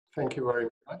Thank you very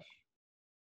much.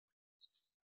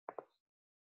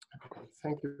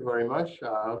 Thank you very much.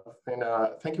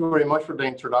 Thank you very much for the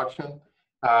introduction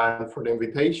and for the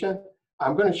invitation.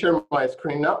 I'm going to share my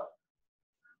screen now.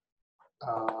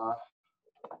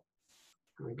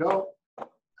 Here we go.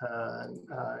 And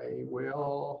I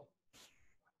will.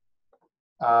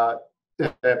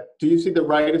 Do you see the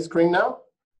right screen now?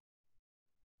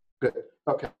 Good.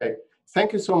 Okay.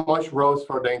 Thank you so much, Rose,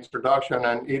 for the introduction,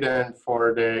 and Eden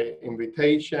for the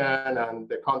invitation and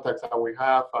the contacts that we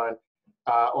have, and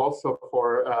also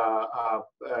for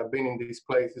being in this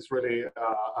place. It's really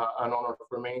an honor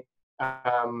for me.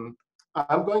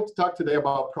 I'm going to talk today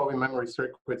about probing memory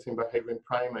circuits in behaving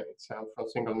primates and from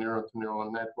single neuron to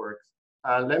neural networks.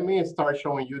 Let me start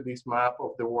showing you this map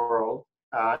of the world.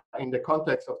 In the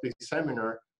context of this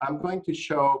seminar, I'm going to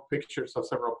show pictures of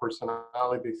several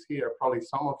personalities here. Probably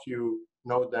some of you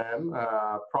know them,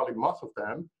 probably most of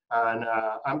them. And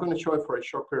I'm going to show it for a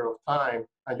short period of time,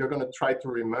 and you're going to try to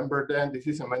remember them. This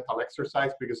is a mental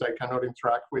exercise because I cannot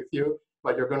interact with you,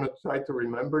 but you're going to try to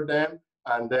remember them,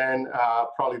 and then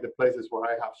probably the places where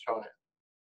I have shown it.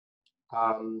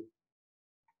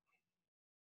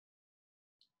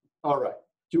 All right.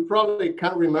 You probably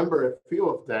can remember a few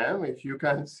of them. If you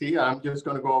can see, I'm just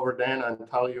going to go over them and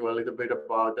tell you a little bit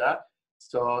about that.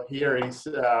 So here is,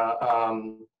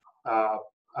 in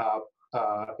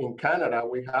Canada,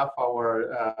 we have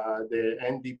our, the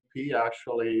NDP,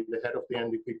 actually, the head of the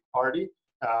NDP party.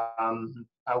 And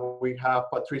we have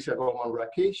Patricia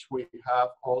Goldman-Rakish. We have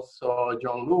also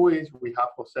John Lewis. We have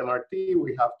Jose Marti.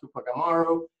 We have Tupac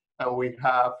Amaru. And we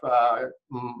have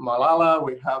Malala,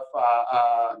 we have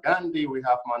Gandhi, we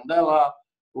have Mandela,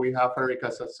 we have Erika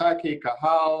Sasaki,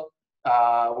 Cajal,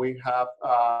 we have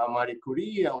Marie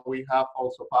Curie, and we have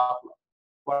also Pavlov.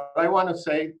 What I want to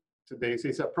say to this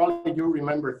is that probably you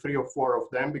remember 3 or 4 of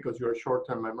them because you're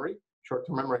short-term memory.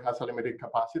 Short-term memory has a limited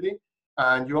capacity.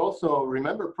 And you also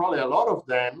remember probably a lot of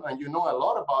them, and you know a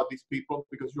lot about these people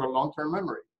because you're long-term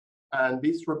memory. And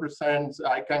this represents,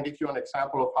 I can give you an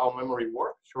example of how memory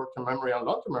works, short-term memory and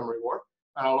long-term memory work,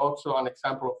 and also an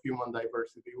example of human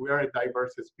diversity. We are a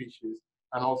diverse species,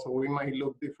 and also we may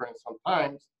look different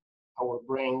sometimes. Our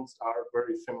brains are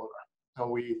very similar,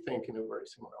 and we think in a very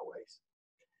similar ways.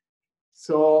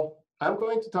 So I'm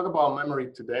going to talk about memory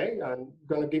today. I'm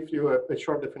going to give you a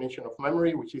short definition of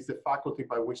memory, which is the faculty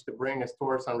by which the brain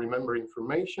stores and remembers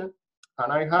information.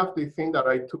 And I have the thing that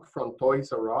I took from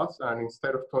Toys R Us, and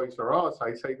instead of Toys R Us,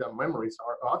 I say that memories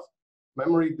are us.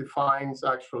 Memory defines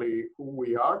actually who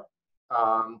we are,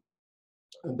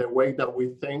 the way that we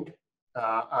think,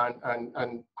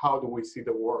 and how do we see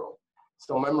the world.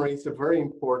 So memory is a very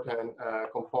important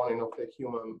component of the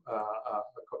human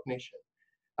cognition.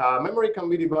 Memory can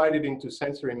be divided into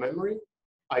sensory memory,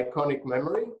 iconic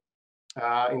memory,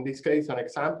 in this case, an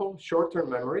example, short-term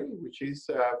memory, which is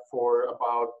for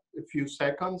about a few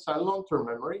seconds, and long-term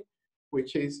memory,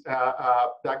 which is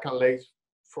that can last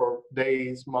for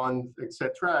days, months,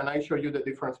 etc. And I show you the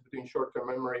difference between short-term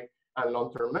memory and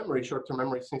long-term memory. Short-term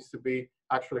memory seems to be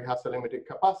actually has a limited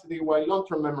capacity, while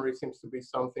long-term memory seems to be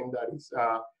something that is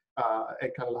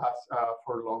it can last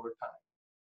for a longer time.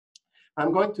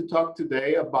 I'm going to talk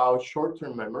today about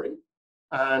short-term memory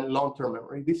and long-term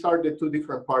memory. These are the 2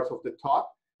 different parts of the talk,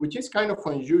 which is kind of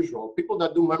unusual. People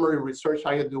that do memory research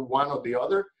either do one or the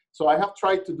other. So I have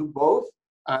tried to do both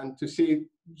and to see,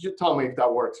 you tell me if that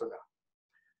works or not.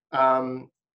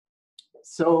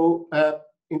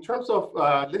 In terms of,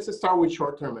 let's start with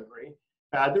short-term memory.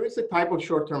 There is a type of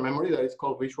short-term memory that is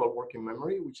called visual working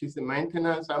memory, which is the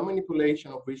maintenance and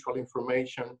manipulation of visual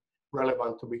information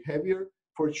relevant to behavior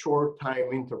for short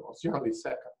time intervals, generally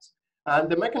seconds. And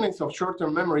the mechanisms of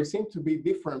short-term memory seem to be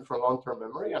different from long-term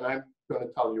memory, and I'm going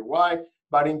to tell you why.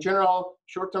 But in general,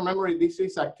 short-term memory, this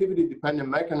is activity-dependent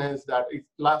mechanism that it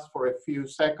lasts for a few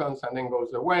seconds and then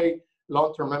goes away.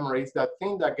 Long-term memory is that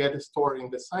thing that gets stored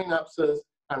in the synapses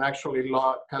and actually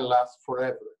can last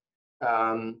forever.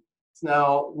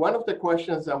 Now, one of the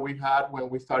questions that we had when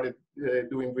we started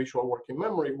doing visual working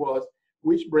memory was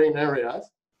which brain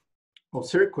areas or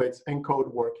circuits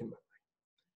encode working memory.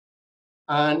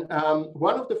 And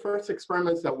one of the first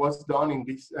experiments that was done in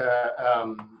this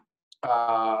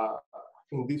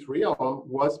realm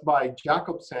was by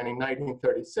Jacobson in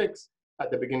 1936,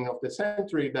 at the beginning of the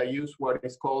century, that used what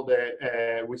is called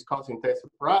the Wisconsin test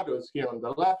apparatus here on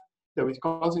the left. The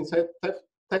Wisconsin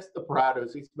test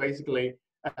apparatus is basically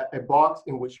a box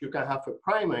in which you can have a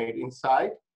primate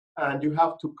inside, and you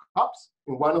have 2 cups.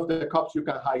 In one of the cups, you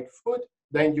can hide food.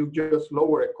 Then you just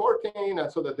lower a curtain,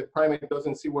 and so that the primate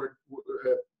doesn't see where,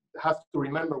 has to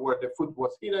remember where the food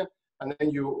was hidden. And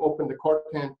then you open the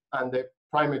curtain, and the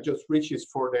primate just reaches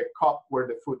for the cup where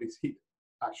the food is hidden,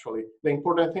 actually. The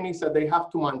important thing is that they have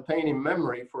to maintain in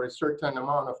memory for a certain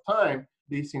amount of time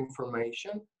this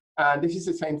information. And this is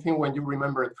the same thing when you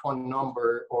remember a phone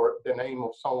number or the name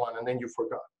of someone and then you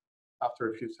forgot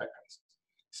after a few seconds.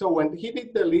 So when he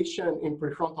did deletion in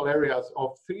prefrontal areas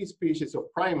of 3 species of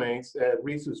primates,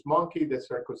 rhesus monkey, the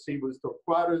Cercocebus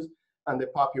torquatus, and the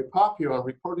papio papio, and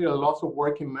reported a loss of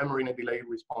working memory in a delayed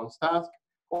response task.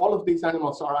 All of these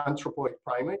animals are anthropoid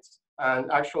primates,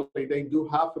 and actually they do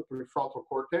have a prefrontal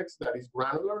cortex that is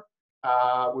granular,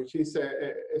 which is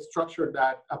a structure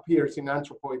that appears in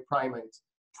anthropoid primates.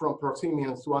 From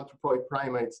prosimians to anthropoid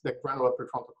primates, the granular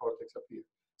prefrontal cortex appears.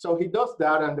 So he does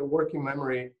that, and the working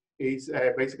memory is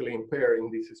basically impaired in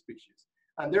these species.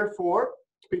 And therefore,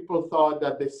 people thought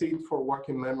that the seed for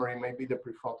working memory may be the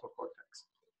prefrontal cortex.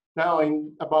 Now,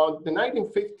 in about the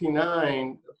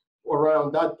 1959,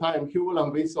 around that time, Hubel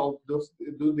and Wiesel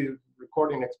do the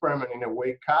recording experiment in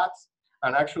awake cats.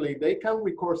 And actually, they can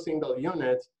record single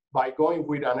units by going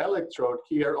with an electrode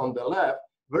here on the left,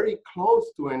 very close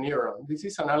to a neuron. This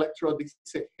is an electrode, this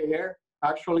is a hair,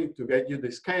 actually, to get you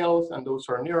the scales, and those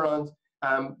are neurons.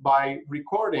 By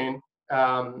recording,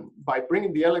 by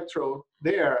bringing the electrode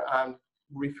there and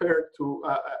refer to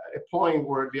a point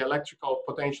where the electrical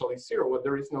potential is 0, where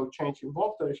there is no change in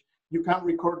voltage, you can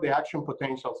record the action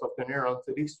potentials of the neurons.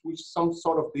 That is with some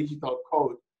sort of digital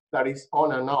code that is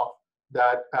on and off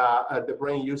that the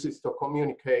brain uses to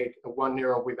communicate one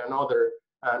neuron with another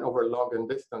and over long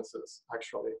distances,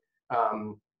 actually.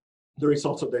 There is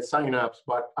also the synapse,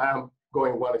 but I am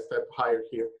going one step higher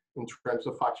here in terms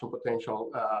of action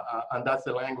potential, and that's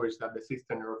the language that the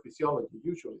system neurophysiology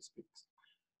usually speaks.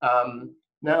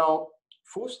 Now,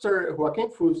 Joaquin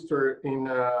Fuster in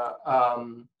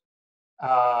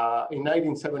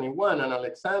 1971 and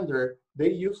Alexander,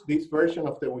 they used this version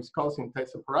of the Wisconsin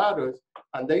test apparatus,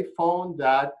 and they found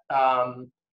that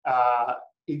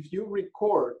if you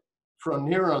record from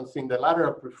neurons in the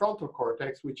lateral prefrontal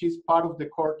cortex, which is part of the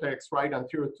cortex right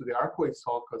anterior to the arcuate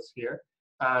sulcus here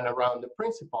and around the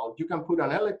principal, you can put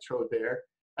an electrode there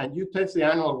and you test the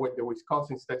animal with the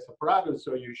Wisconsin test apparatus.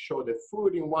 So you show the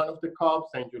food in one of the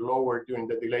cups and you lower during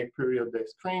the delay period the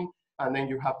screen, and then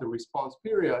you have the response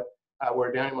period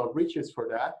where the animal reaches for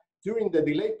that. During the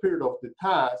delay period of the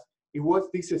task, it was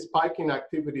this spiking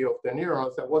activity of the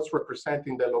neurons that was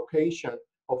representing the location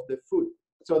of the food.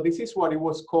 So this is what it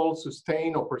was called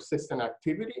sustained or persistent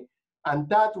activity, and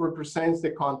that represents the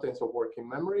contents of working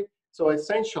memory. So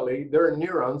essentially, there are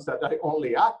neurons that are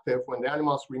only active when the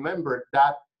animals remember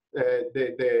that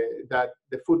that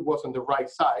the food was on the right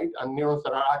side, and neurons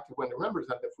that are active when it remembers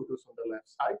that the food was on the left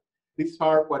side. These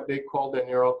are what they call the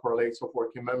neural correlates of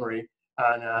working memory.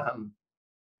 And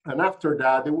after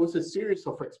that, there was a series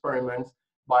of experiments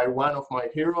by one of my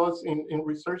heroes in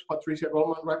research, Patricia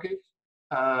Goldman-Rakic.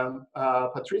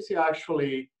 Patricia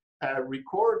actually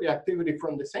recorded the activity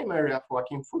from the same area of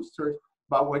Joaquin Fuster,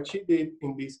 but what she did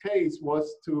in this case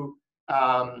was to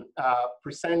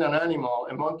present an animal,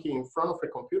 a monkey, in front of a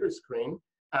computer screen,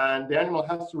 and the animal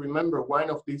has to remember one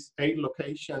of these 8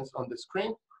 locations on the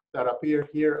screen that appear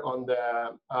here on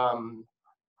the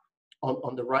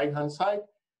right-hand side.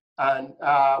 And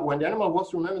when the animal was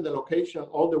to remember the location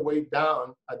all the way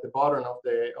down at the bottom of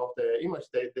the image,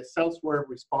 the cells were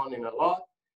responding a lot.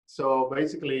 So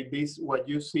basically, this what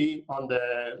you see on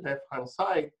the left-hand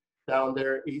side down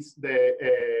there is the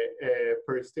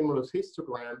peristimulus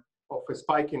histogram of a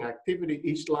spiking activity.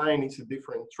 Each line is a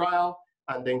different trial,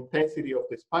 and the intensity of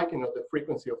the spiking, or the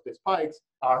frequency of the spikes,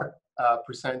 are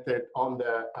presented on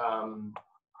the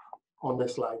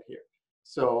slide here.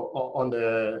 So on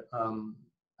the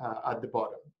at the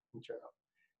bottom in general.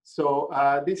 So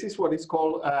this is what is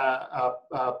called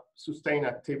sustained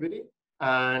activity,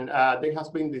 and they has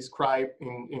been described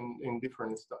in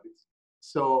different studies.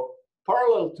 So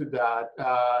parallel to that,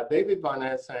 David Van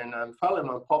Essen and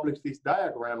Falleman published this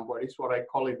diagram, what is what I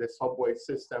call it the subway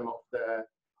system of the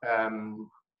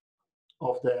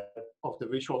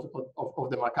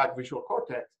macaque visual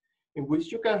cortex, in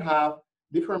which you can have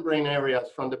different brain areas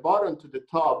from the bottom to the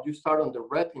top. You start on the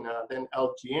retina, then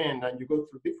LGN, and you go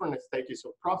through different stages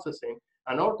of processing.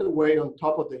 And all the way on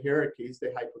top of the hierarchy is the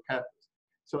hippocampus.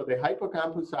 So the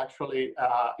hippocampus actually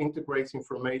integrates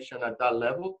information at that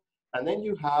level. And then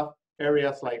you have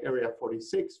areas like area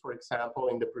 46, for example,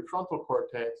 in the prefrontal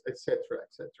cortex, et cetera,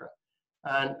 et cetera.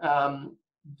 And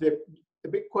the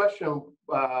big question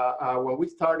when we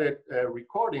started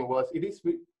recording was, is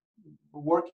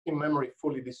working memory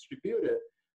fully distributed,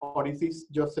 or is this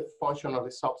just a function of the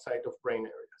subset of brain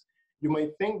areas? You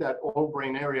may think that all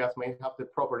brain areas may have the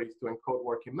properties to encode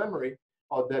working memory,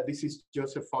 or that this is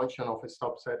just a function of a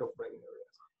subset of brain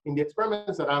areas. In the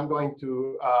experiments that I'm going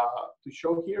to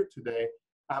show here today,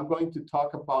 I'm going to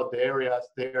talk about the areas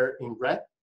there in red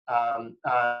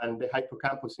and the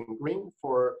hippocampus in green.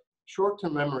 For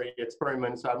short-term memory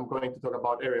experiments, I'm going to talk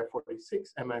about area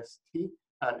 46, MST,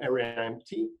 and area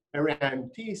MT. Area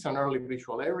MT is an early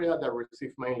visual area that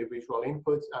receives mainly visual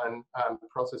inputs and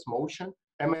process motion.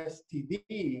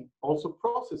 MSTD also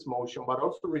process motion, but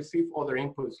also receive other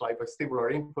inputs like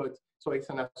vestibular inputs. So it's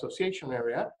an association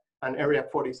area. And area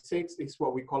 46 is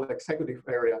what we call the executive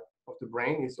area of the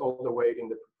brain. It's all the way in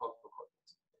the prefrontal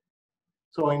cortex.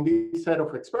 So in this set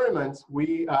of experiments,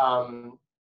 we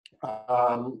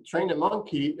train a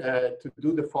monkey to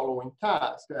do the following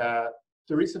task.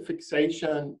 There is a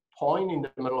fixation point in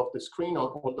the middle of the screen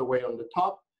all the way on the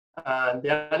top. And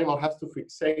the animal has to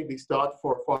fixate this dot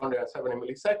for 470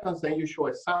 milliseconds. Then you show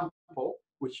a sample,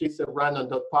 which is a random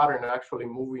dot pattern actually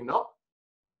moving up.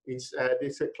 This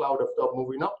is a cloud of dot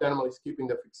moving up. The animal is keeping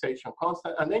the fixation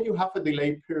constant. And then you have a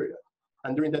delay period.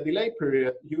 And during the delay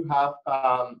period, you have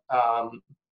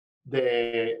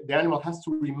the animal has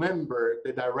to remember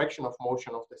the direction of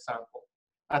motion of the sample.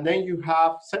 And then you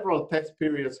have several test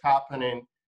periods happening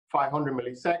 500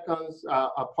 milliseconds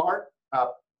apart,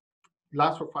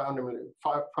 last for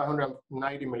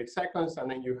 590 milliseconds, and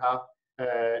then you have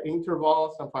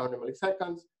intervals and 500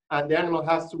 milliseconds. And the animal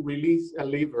has to release a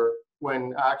lever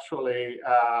when actually,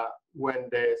 when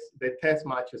the test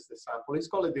matches the sample. It's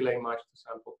called a delay match to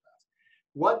sample test.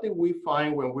 What did we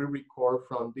find when we record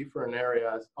from different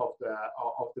areas of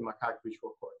the macaque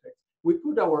visual cortex? We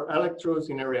put our electrodes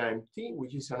in area MT,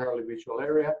 which is an early visual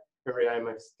area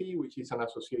MST, which is an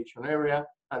association area,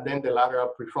 and then the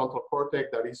lateral prefrontal cortex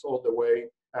that is all the way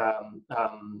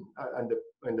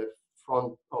in the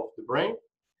front of the brain.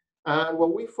 And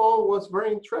what we found was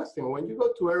very interesting. When you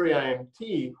go to area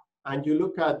MT and you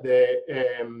look at the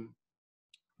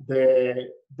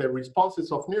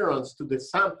responses of neurons to the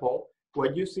sample,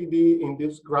 what you see in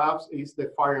these graphs is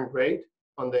the firing rate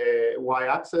on the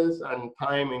y-axis and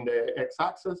time in the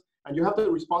x-axis, and you have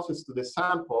the responses to the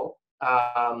sample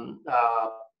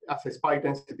as a spike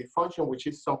density function, which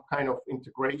is some kind of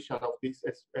integration of these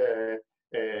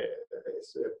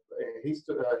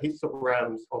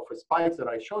histograms of spikes that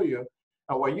I show you.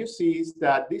 And what you see is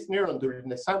that this neuron during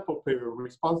the sample period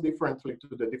responds differently to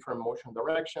the different motion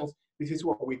directions. This is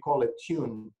what we call a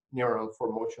tuned neuron for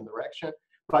motion direction.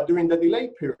 But during the delay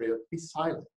period, it's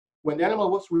silent. When the animal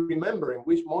was remembering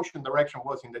which motion direction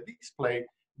was in the display,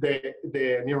 the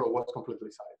neuron was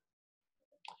completely silent.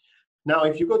 Now,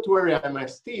 if you go to area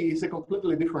MST, it's a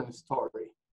completely different story.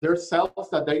 There are cells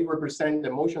that they represent the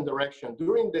motion direction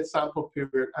during the sample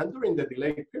period and during the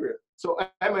delay period. So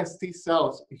MST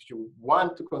cells, if you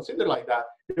want to consider like that,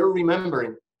 they're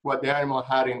remembering what the animal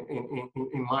had in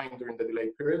mind during the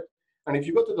delay period. And if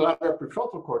you go to the lateral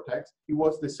prefrontal cortex, it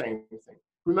was the same thing.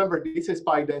 Remember, these are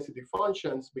spike density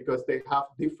functions because they have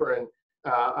different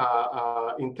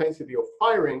intensity of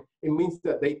firing. It means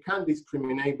that they can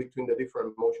discriminate between the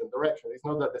different motion directions. It's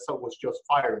not that the cell was just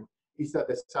firing. It's that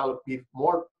the cell gives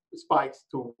more spikes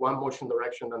to one motion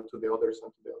direction than to the others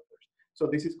and to the others. So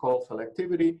this is called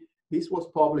selectivity. This was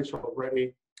published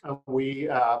already. And we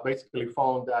basically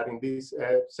found that in these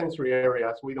sensory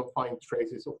areas, we don't find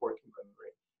traces of working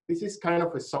memory. This is kind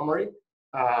of a summary.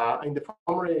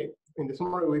 In the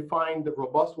summary, we find the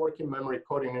robust working memory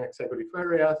coding in executive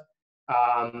areas.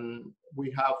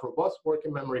 We have robust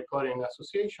working memory coding in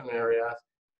association areas,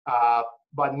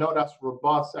 but not as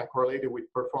robust and correlated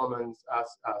with performance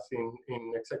as in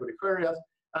executive areas.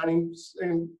 And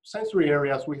in sensory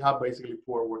areas, we have basically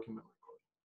poor working memory coding.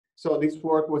 So this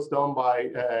work was done by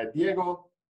Diego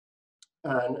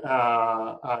and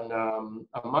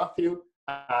Matthew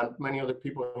and many other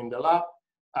people in the lab.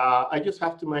 I just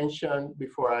have to mention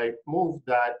before I move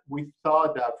that we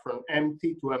thought that from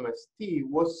MT to MST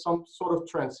was some sort of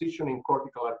transition in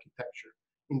cortical architecture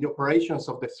in the operations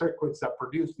of the circuits that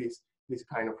produce this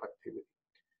kind of activity.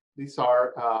 These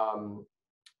are,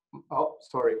 oh,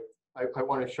 sorry, I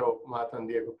want to show Matt and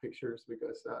Diego pictures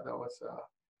because that was,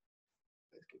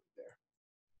 let's keep it there.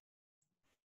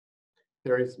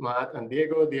 There is Matt and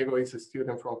Diego. Diego is a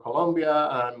student from Colombia,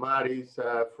 and Matt is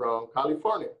from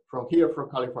California, from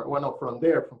California. Well, no, from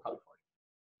there, from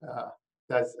California.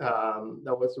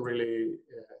 That was really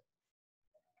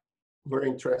very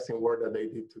interesting work that they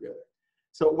did together.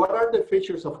 So what are the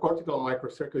features of cortical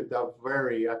microcircuit that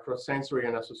vary across sensory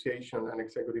and association and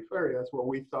executive areas? What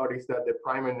we thought is that the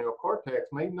primary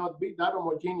neocortex may not be that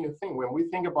homogeneous thing. When we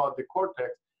think about the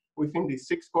cortex, we think these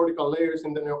 6 cortical layers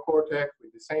in the neocortex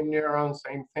with the same neurons,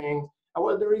 same things. And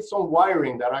well, there is some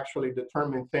wiring that actually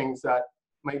determine things that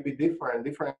may be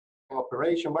different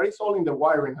operation, but it's all in the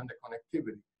wiring and the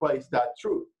connectivity. But is that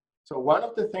true? So one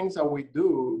of the things that we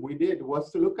did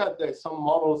was to look at some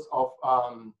models of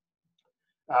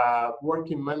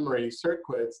working memory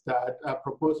circuits that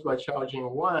proposed by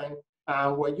Xiaojing Wang.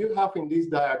 And what you have in this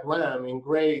diagram in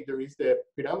gray, there is the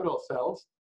pyramidal cells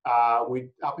with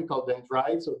apical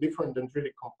dendrites, so different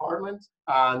dendritic compartments.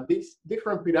 And these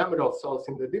different pyramidal cells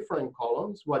in the different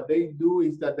columns, what they do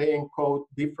is that they encode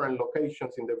different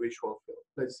locations in the visual field.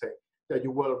 Let's say that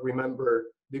you will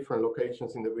remember different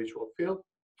locations in the visual field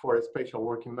for a spatial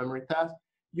working memory task.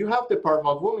 You have the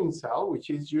parvalbumin cell, which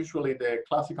is usually the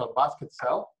classical basket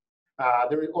cell.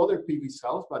 There are other PV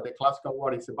cells, but the classical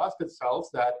one is the basket cells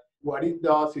that what it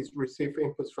does is receive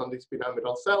inputs from these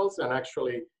pyramidal cells and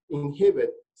actually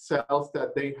inhibit cells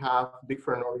that they have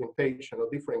different orientation or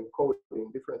different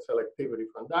coding, different selectivity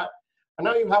from that. And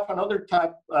now you have another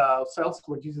type of cells,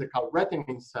 which is the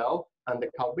calretinin cell and the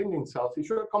calbindin cells. If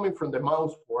you're coming from the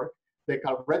mouse work, the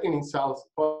calretinin cell's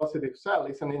positive cell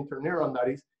is an interneuron that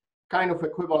is kind of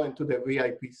equivalent to the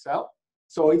VIP cell.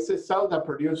 So it's a cell that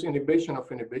produces inhibition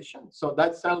of inhibition. So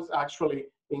that cells actually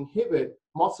inhibit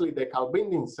mostly the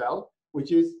calbindin cell,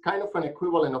 which is kind of an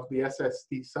equivalent of the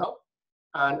SST cell.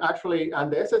 And actually, and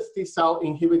the SST cell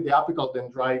inhibit the apical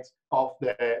dendrites of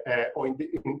the,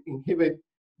 inhibit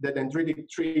the dendritic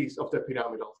trees of the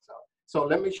pyramidal cell. So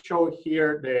let me show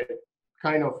here the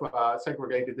kind of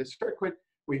segregated the circuit.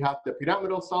 We have the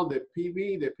pyramidal cell, the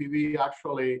PV. The PV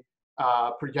actually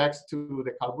projects to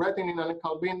the calretinin and the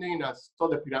calbindin, as so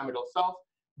the pyramidal cells.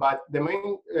 But the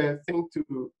main thing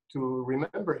to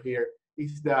remember here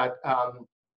is that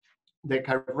the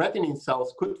calretinin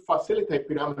cells could facilitate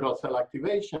pyramidal cell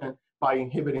activation by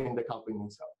inhibiting the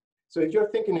calbindin cell. So if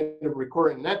you're thinking in a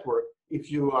recurrent network,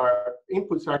 if your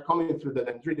inputs are coming through the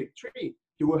dendritic tree,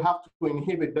 you will have to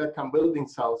inhibit that calbindin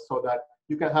cells so that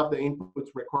you can have the inputs,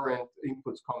 recurrent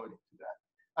inputs coming into that.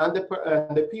 And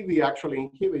the PV actually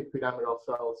inhibit pyramidal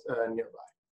cells nearby.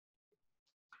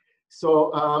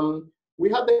 So we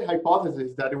had the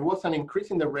hypothesis that it was an increase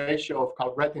in the ratio of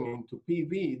calretinin to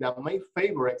PV that may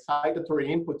favor excitatory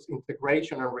inputs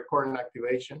integration and recurrent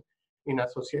activation in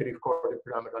associative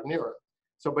chordopyramidal neurons.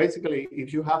 So basically,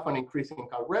 if you have an increase in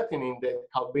calretinin, the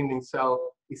calbindin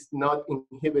cell is not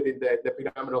inhibited the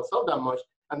pyramidal cell that much,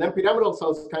 and then pyramidal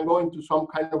cells can go into some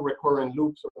kind of recurrent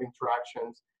loops of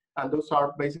interactions, and those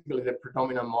are basically the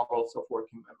predominant models of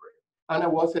working memory. And there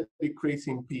was a decrease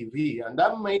in PV, and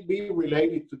that may be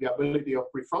related to the ability of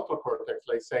prefrontal cortex,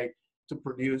 let's say, to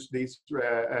produce this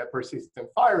persistent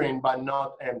firing, but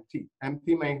not MT.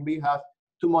 MT maybe has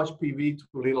too much PV,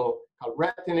 too little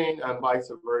calretinin, and vice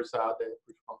versa, the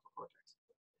prefrontal cortex.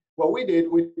 What we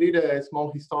did a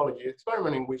small histology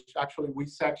experiment in which actually we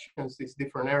sections these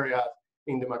different areas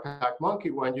in the macaque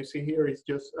monkey. What you see here is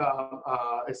just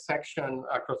a section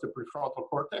across the prefrontal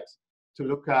cortex to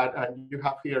look at, and you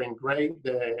have here in gray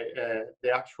the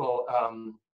actual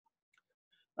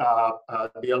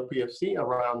the LPFC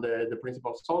around the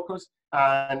principal sulcus,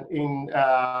 and in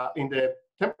the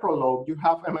temporal lobe you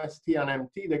have MST and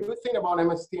MT. The good thing about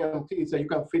MST and MT is that you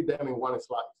can fit them in one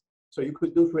slide, so you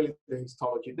could do really the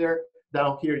histology there.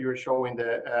 Down here you're showing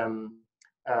the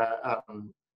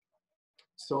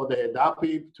so the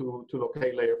DAPIP to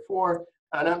locate layer 4,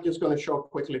 and I'm just going to show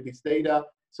quickly this data.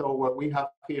 So what we have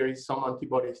here is some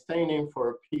antibody staining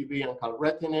for PV and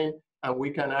calretinin, and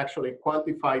we can actually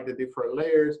quantify the different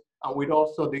layers. And with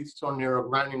also this some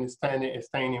neurogranin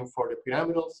staining for the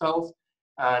pyramidal cells.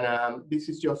 And this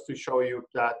is just to show you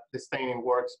that the staining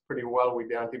works pretty well with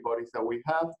the antibodies that we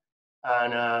have.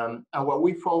 And what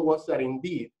we found was that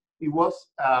indeed, it was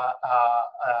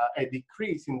a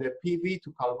decrease in the PV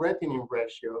to calretinin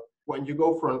ratio when you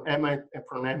go from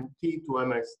MT to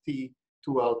MST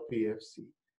to LPFC.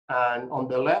 And on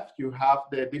the left, you have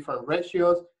the different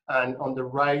ratios, and on the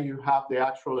right, you have the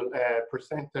actual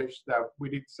percentage that we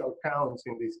did cell counts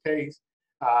in this case.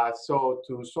 So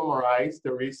to summarize,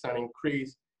 there is an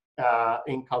increase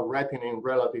in calretinin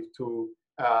relative to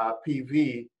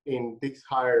PV in these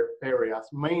higher areas,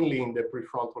 mainly in the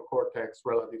prefrontal cortex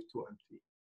relative to MT.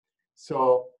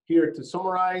 So here to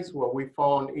summarize, what we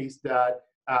found is that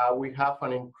we have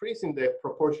an increase in the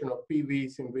proportion of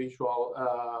PVs in visual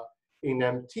in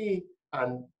MT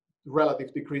and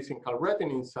relative decrease in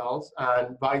calretinin cells,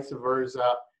 and vice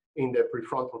versa in the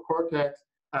prefrontal cortex.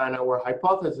 And our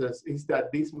hypothesis is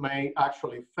that this may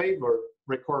actually favor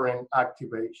recurrent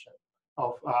activation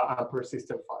of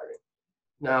persistent firing.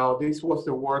 Now, this was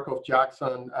the work of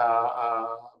Jackson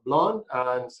Blonde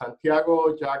and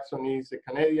Santiago. Jackson is a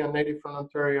Canadian native from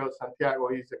Ontario. Santiago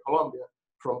is a Colombian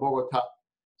from Bogota.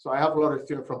 So I have a lot of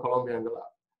students from Colombia in the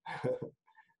lab.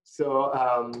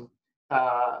 So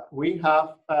we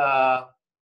have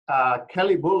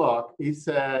Kelly Bullock. Is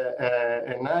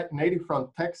a native from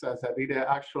Texas that did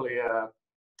actually a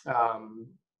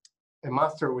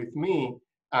master with me.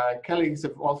 Kelly is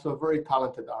also a very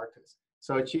talented artist.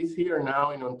 So she's here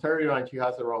now in Ontario, and she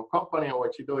has her own company, and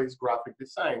what she does is graphic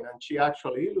design. And she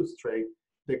actually illustrates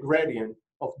the gradient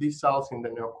of these cells in the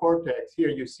neocortex. Here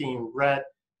you see in red,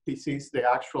 this is the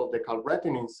actual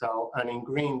decalretinine cell, and in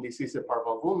green, this is the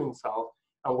parvalbumin cell.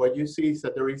 And what you see is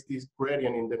that there is this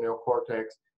gradient in the neocortex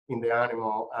in the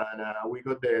animal, and we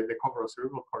got the cover of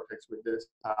cerebral cortex with this,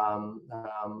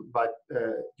 but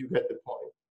you get the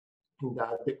point. In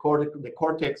that the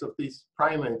cortex of these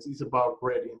primates is about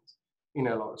gradients in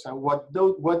neurons, and what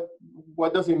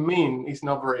does it mean is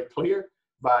not very clear,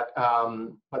 but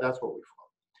that's what we found.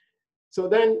 So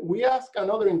then we asked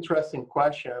another interesting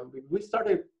question. We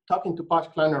started talking to Patch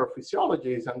Clan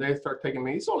neurophysiologists, and they start taking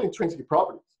me, it's all intrinsic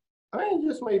properties. I mean, it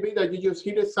just may be that you just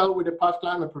hit a cell with a Patch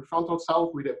Clan, a prefrontal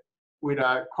cell with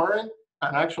a current,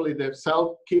 and actually the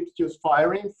cell keeps just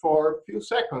firing for a few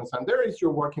seconds, and there is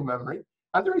your working memory.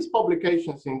 And there is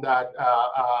publications in that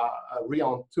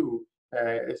realm too,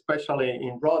 especially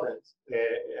in rodents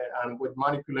and with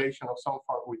manipulation of some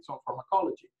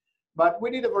pharmacology. But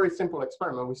we did a very simple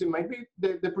experiment. We said maybe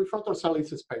the prefrontal cell is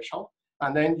special,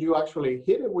 and then you actually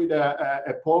hit it with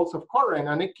a pulse of current,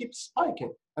 and it keeps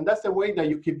spiking. And that's the way that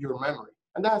you keep your memory.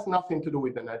 And that has nothing to do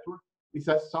with the network. It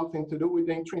has something to do with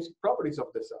the intrinsic properties of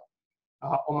the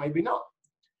cell, or maybe not.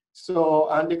 So,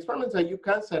 and the experiments that you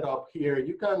can set up here,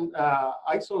 you can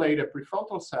isolate a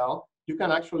prefrontal cell, you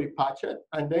can actually patch it,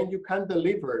 and then you can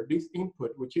deliver this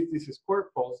input, which is this square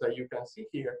pulse that you can see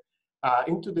here,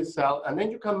 into the cell, and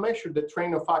then you can measure the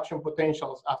train of action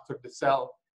potentials after the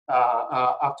cell,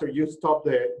 after you stop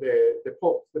the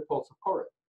pulse of current.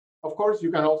 Of course,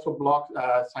 you can also block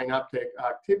synaptic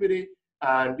activity,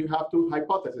 and you have to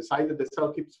hypothesize either the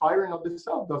cell keeps firing or the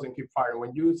cell doesn't keep firing.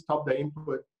 When you stop the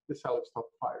input, the cell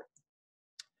stops firing.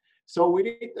 So we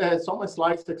did some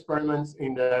slice experiments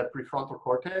in the prefrontal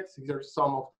cortex. These are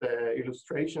some of the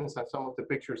illustrations and some of the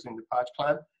pictures in the Patch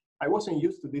Clan. I wasn't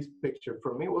used to this picture.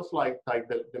 For me, it was like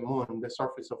the moon, the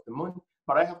surface of the moon.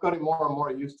 But I have gotten more and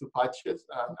more used to patches,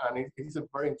 and it's a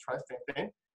very interesting thing.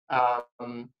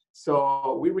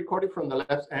 So we recorded from the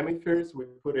left hemispheres. We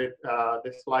put it,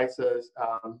 the slices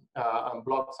and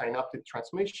blocked synaptic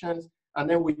transmissions. And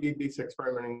then we did this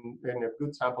experiment in a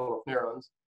good sample of neurons.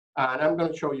 And I'm going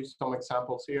to show you some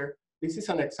examples here. This is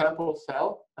an example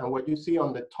cell. And what you see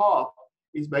on the top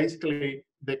is basically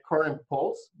the current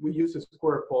pulse. We use a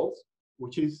square pulse,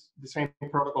 which is the same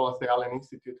protocol as the Allen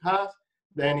Institute has.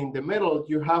 Then in the middle,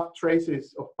 you have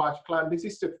traces of Patch Clan. This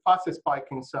is the fastest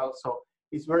spiking cell. So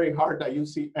it's very hard that you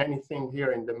see anything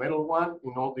here in the middle one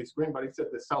in all this green, but it said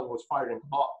the cell was firing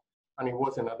hot and it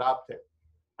wasn't adaptive.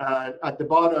 And at the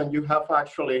bottom, you have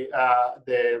actually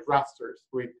the rasters,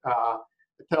 which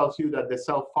tells you that the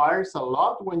cell fires a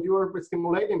lot when you are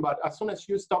stimulating, but as soon as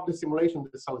you stop the stimulation,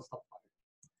 the cell stops firing.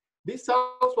 These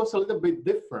cells was a little bit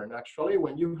different, actually.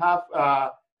 When you have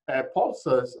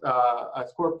pulses,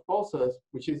 square pulses,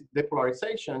 which is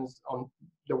depolarizations on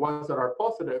the ones that are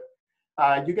positive,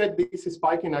 you get this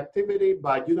spiking activity,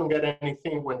 but you don't get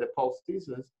anything when the pulse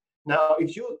ceases. Now,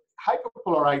 if you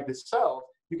hyperpolarize the cells,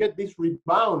 you get this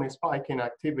rebound spiking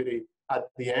activity at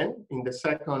the end in the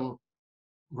second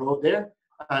row there.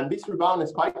 And this rebound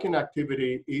spiking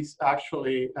activity is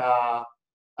actually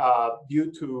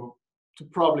due to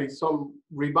probably some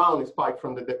rebound spike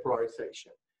from the depolarization.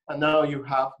 And now you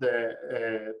have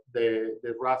the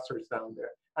rasters down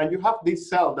there. And you have this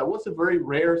cell that was a very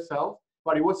rare cell,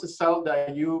 but it was a cell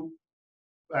that you,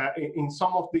 in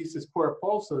some of these square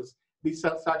pulses, these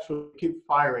cells actually keep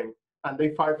firing, and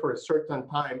they fire for a certain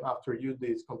time after you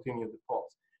discontinue the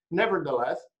pulse.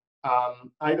 Nevertheless,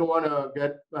 I don't want to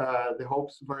get the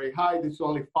hopes very high. This is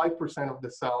only 5% of the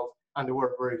cells, and there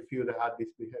were very few that had this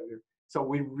behavior. So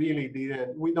we really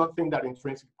we don't think that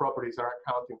intrinsic properties are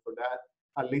accounting for that,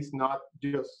 at least not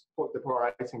just for the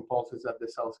polarizing pulses that the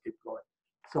cells keep going.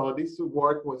 So this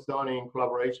work was done in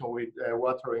collaboration with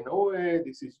Walter Inoue.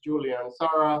 This is Julia and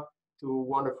Sarah, two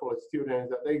wonderful students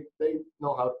that they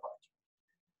know how to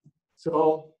patch.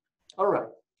 So, all right.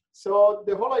 So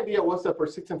the whole idea was that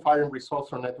persistent firing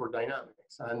results from network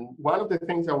dynamics. And one of the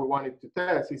things that we wanted to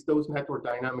test is those network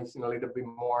dynamics in a little bit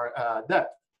more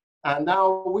depth. And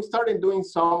now we started doing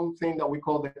something that we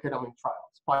call the ketamine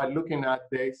trials by looking at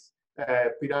this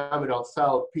pyramidal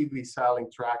cell, PV cell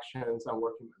interactions and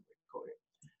working memory coding.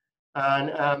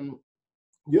 And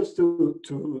just to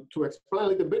explain a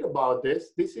little bit about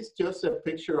this, this is just a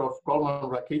picture of Goldman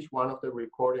Rakesh, one of the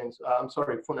recordings, I'm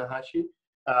sorry, Funahashi,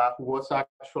 who was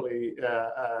actually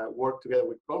worked together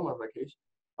with Goldman-Rakesh.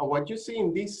 And what you see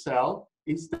in this cell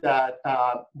is that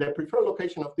the preferred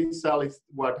location of this cell is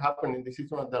what happened in this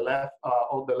histogram on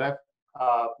the left,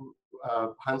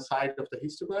 hand side of the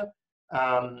histogram.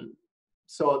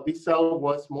 So this cell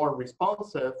was more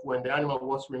responsive when the animal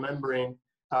was remembering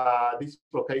this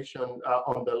location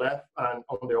on the left and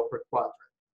on the upper quadrant.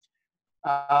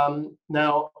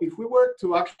 Now, if we were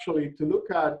to actually look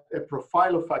at a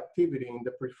profile of activity in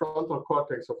the prefrontal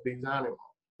cortex of this animal,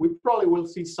 we probably will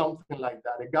see something like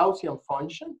that, a Gaussian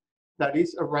function that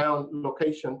is around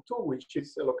location 2, which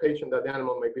is a location that the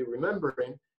animal may be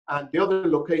remembering, and the other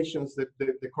locations that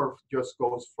the curve just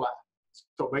goes flat.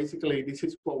 So basically, this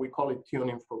is what we call it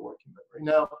tuning for working memory.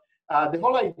 Now, the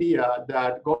whole idea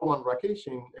that Goldman-Rakesh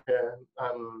and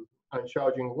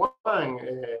Xiaojing Wang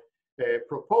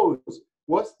proposed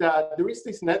was that there is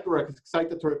this network of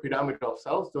excitatory pyramidal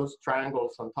cells, those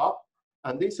triangles on top,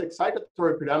 and these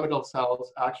excitatory pyramidal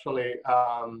cells actually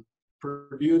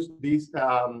produce these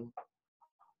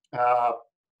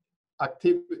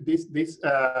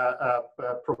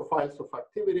profiles of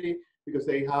activity because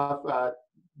they are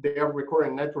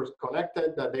recurrent networks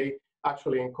connected that they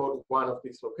actually encode one of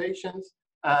these locations.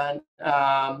 And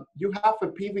you have a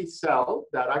PV cell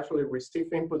that actually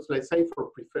receives inputs, let's say,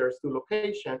 prefers to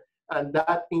location, and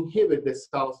that inhibits the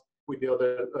cells with the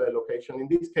other location. In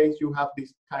this case, you have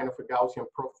this kind of a Gaussian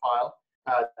profile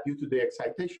due to the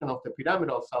excitation of the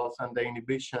pyramidal cells and the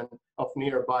inhibition of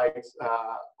nearby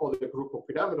other group of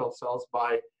pyramidal cells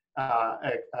by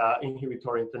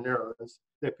inhibitory interneurons,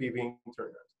 the PV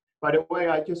interneurons. By the way,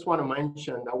 I just want to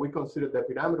mention that we consider the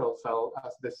pyramidal cell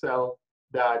as the cell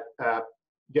that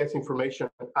gets information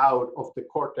out of the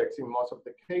cortex in most of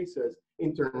the cases.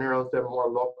 Interneurons, they're more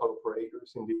local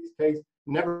operators in this case.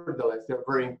 Nevertheless, they're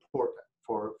very important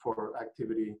for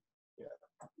activity. Yeah.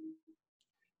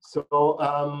 So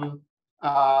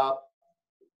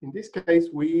in this case,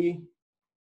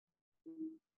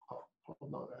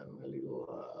 hold on, I'm a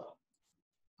little,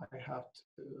 I have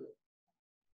to,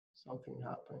 something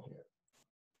happened here.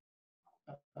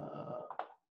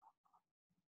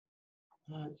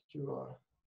 You are.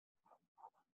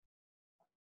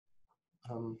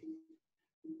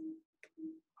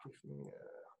 Give me a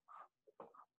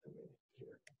minute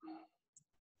here.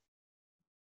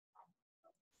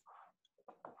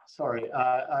 Sorry,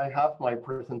 I have my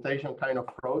presentation kind of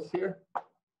froze here,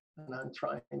 and I'm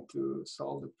trying to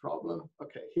solve the problem.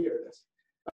 Okay, here it is.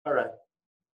 All right,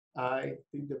 I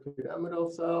did the pyramidal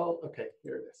cell. Okay,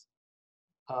 here it is.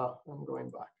 I'm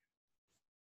going back.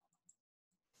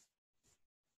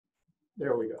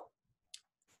 There we go.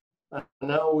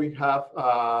 Now we have,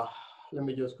 let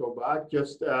me just go back.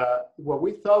 Just what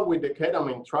we thought with the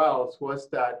ketamine trials was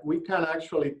that we can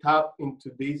actually tap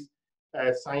into these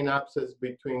synapses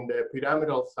between the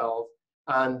pyramidal cells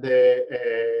and the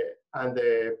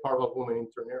parval human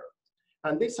interneurons.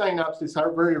 And these synapses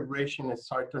are very rich in a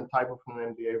certain type of an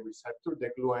NMDA receptor,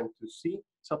 the gluN2C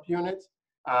subunits.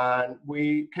 And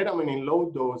ketamine in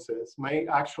low doses may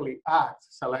actually act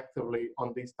selectively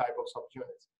on these type of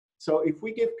subunits. So if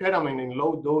we give ketamine in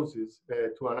low doses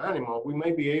to an animal, we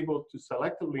may be able to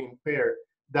selectively impair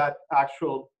that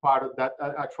actual part of that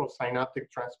actual synaptic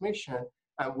transmission,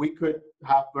 and we could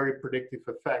have very predictive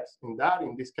effects in that.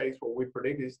 In this case, what we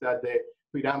predict is that the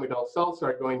pyramidal cells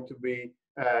are going to be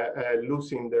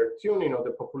losing their tuning of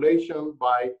the population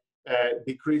by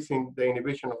decreasing the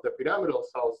inhibition of the pyramidal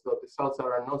cells, so the cells that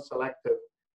are not selective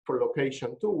for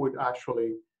location 2 would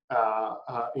actually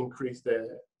increase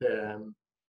the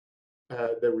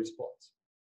response.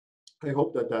 I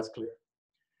hope that that's clear.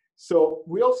 So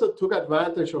we also took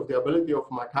advantage of the ability of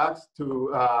macaques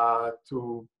to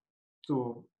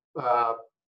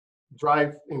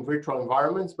drive in virtual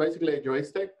environments, basically a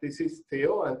joystick. This is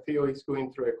Theo, and Theo is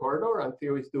going through a corridor, and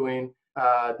Theo is doing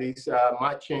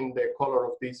matching the color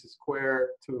of this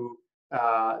square to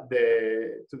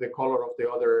the color of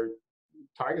the other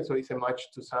target. So it's a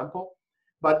match to sample.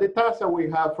 But the task that we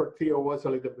have for Theo was a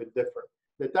little bit different.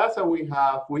 The task that we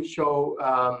have, we show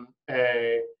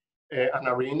an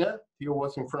arena. Theo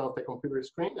was in front of the computer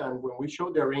screen, and when we show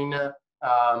the arena,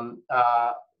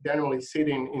 the animal is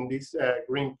sitting in this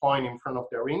green point in front of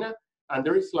the arena, and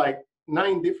there is like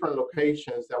 9 different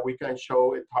locations that we can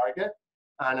show a target.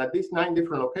 And at these 9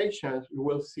 different locations, you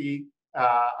will see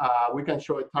we can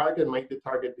show a target, make the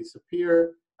target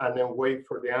disappear, and then wait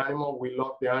for the animal. We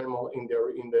lock the animal in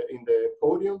the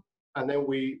podium, and then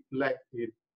we let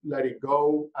it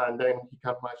go, and then he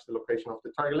can match the location of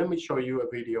the target. Let me show you a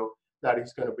video that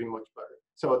is going to be much better.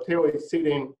 So Theo is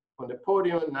sitting on the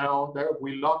podium now. There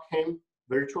we lock him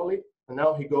virtually, And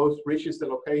now he goes, reaches the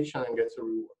location, and gets a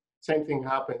reward. Same thing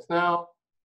happens now.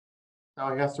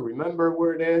 Now he has to remember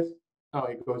where it is. Now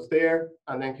he goes there,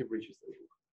 and then he reaches the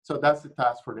reward. So that's the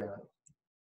task for the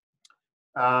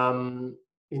animal.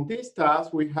 In this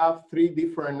task, we have three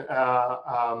different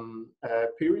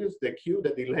periods: the cue,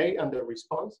 the delay, and the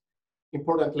response.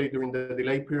 Importantly, during the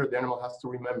delay period, the animal has to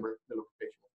remember the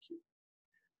location of the cue.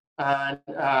 And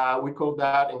we call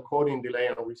that encoding, delay,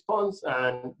 and response.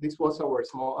 And this was our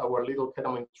little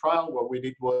ketamine trial. What we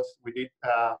did was we did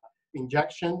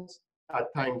injections at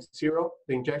time 0.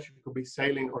 The injection could be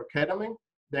saline or ketamine.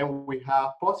 Then we have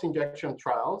post-injection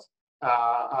trials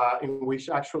in which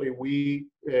actually we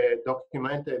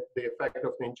documented the effect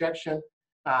of the injection.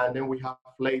 And then we have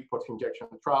late post-injection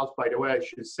trials. By the way, I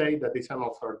should say that these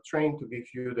animals are trained to give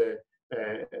you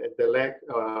the leg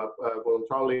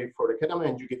voluntarily for the ketamine,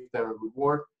 and you give them a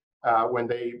reward when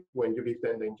you give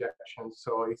them the injection.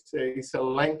 So it's a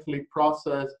lengthy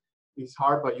process. It's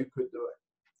hard, but you could do it.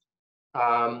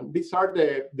 These are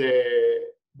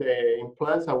the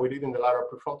implants that we did in the lateral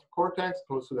prefrontal cortex,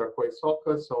 close to the arcuate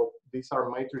sulcus. So these are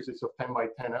matrices of 10 by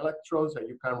 10 electrodes that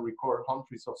you can record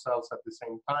hundreds of cells at the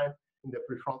same time in the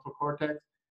prefrontal cortex.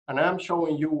 And I'm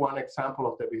showing you one example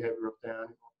of the behavior of the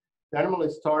animal. The animal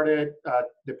is started at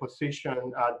the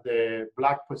position, at the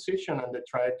black position, and the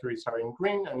trajectories are in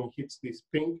green, and it hits this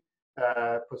pink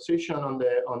position on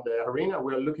the arena.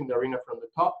 We're looking at the arena from the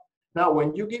top. Now,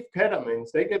 when you give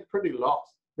ketamines, they get pretty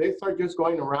lost. They start just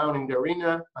going around in the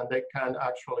arena, and they can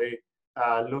actually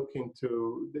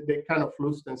they kind of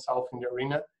lose themselves in the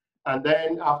arena. And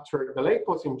then after the late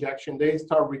post injection, they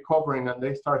start recovering and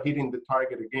they start hitting the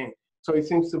target again. So it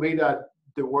seems to be that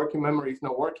the working memory is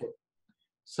not working.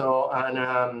 So,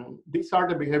 and these are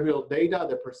the behavioral data,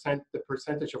 the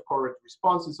percentage of correct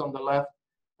responses on the left,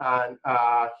 and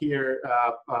here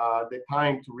the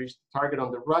time to reach the target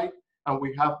on the right. And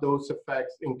we have those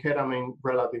effects in ketamine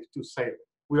relative to saline.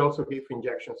 We also give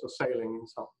injections of saline in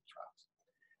some trials.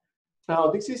 Now,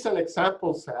 this is an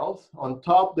example cells. On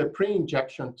top, the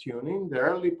pre-injection tuning, the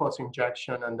early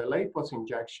post-injection, and the late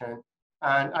post-injection.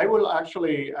 And I will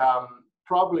actually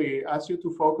probably ask you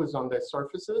to focus on the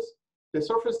surfaces. The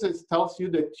surfaces tells you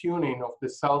the tuning of the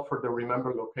cell for the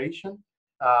remember location.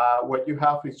 What you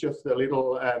have is just a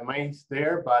little maze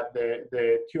there, but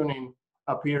the tuning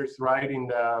appears right in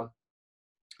the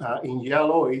in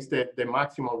yellow is the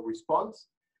maximal response.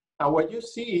 And what you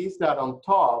see is that on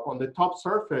the top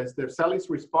surface, the cell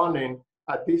is responding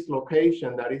at this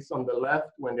location that is on the left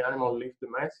when the animal leaves the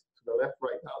mess, to the left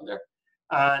right down there.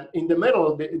 And in the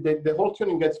middle, the whole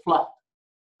tuning gets flat.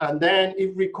 And then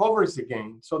it recovers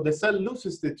again. So the cell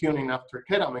loses the tuning after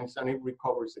ketamines and it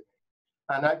recovers again.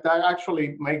 And that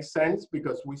actually makes sense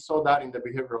because we saw that in the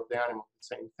behavior of the animal,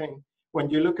 the same thing.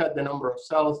 When you look at the number of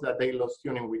cells that they lost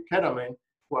tuning with ketamine,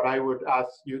 what I would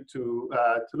ask you to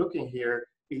look in here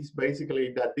is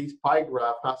basically that this pie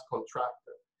graph has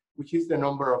contracted, which is the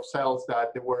number of cells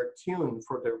that they were tuned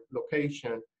for the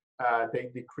location. They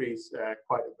decrease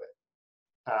quite a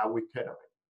bit with ketamine.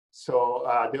 So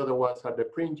the other ones are the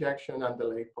pre-injection and the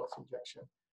late post-injection.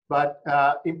 But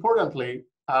importantly,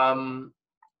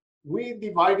 we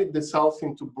divided the cells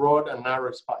into broad and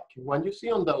narrow spiking. What you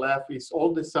see on the left is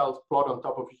all the cells plot on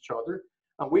top of each other.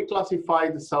 And we classify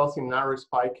the cells in narrow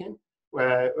spiking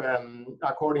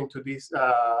according to these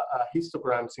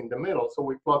histograms in the middle. So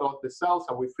we plot out the cells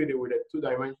and we fit it with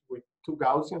a with two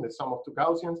Gaussian, the sum of two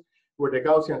Gaussians, where the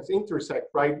Gaussians intersect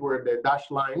right where the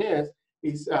dashed line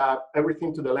is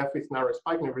everything to the left is narrow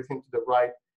spiking, everything to the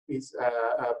right is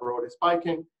broad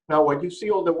spiking. Now, what you see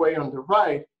all the way on the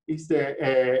right is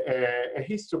a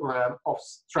histogram of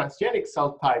transgenic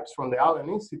cell types from the Allen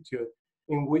Institute,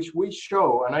 in which we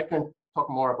show, and I can talk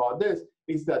more about this,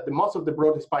 is that most of the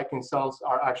broad spiking cells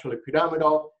are actually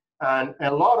pyramidal, and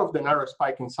a lot of the narrow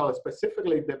spiking cells,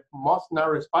 specifically the most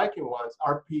narrow spiking ones,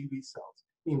 are PV cells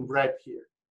in red here,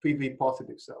 PV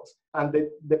positive cells. And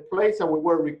the place that we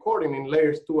were recording in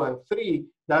layers 2 and 3,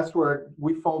 that's where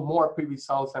we found more PV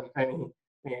cells than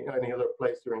any other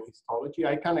place during histology.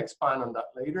 I can expand on that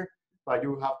later, but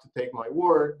you have to take my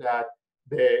word that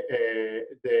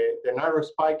the narrow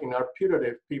spiking are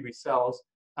putative PV cells,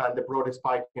 and the broad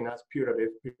spiking as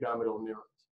putative pyramidal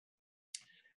neurons.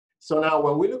 So now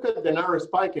when we look at the narrow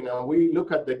spiking and we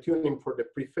look at the tuning for the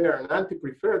preferred and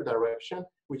anti-preferred direction,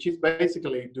 which is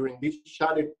basically during this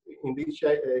shaded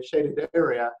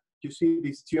area, you see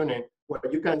this tuning.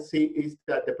 What you can see is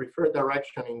that the preferred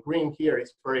direction in green here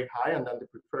is very high, and then the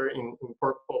preferred in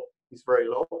purple is very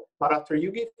low. But after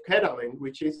you give ketamine,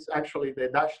 which is actually the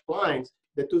dashed lines,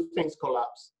 the two things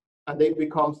collapse. And they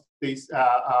become this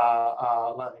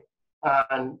line.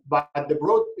 But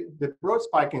the broad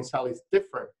spiking cell is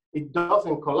different. It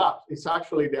doesn't collapse. It's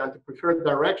actually the anti-preferred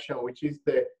direction, which is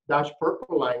the dashed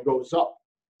purple line, goes up.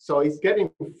 So it's getting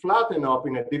flattened up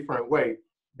in a different way.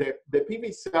 The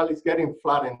PV cell is getting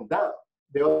flattened down.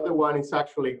 The other one is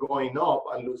actually going up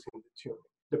and losing the tuning,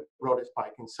 the broad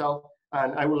spiking cell.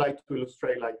 And I would like to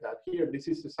illustrate like that here. This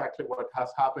is exactly what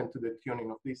has happened to the tuning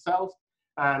of these cells.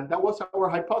 And that was our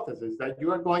hypothesis, that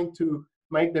you are going to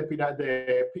make the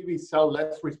PV cell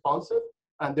less responsive,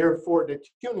 and therefore the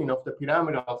tuning of the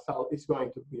pyramidal cell is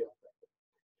going to be affected.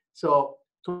 So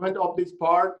to end up this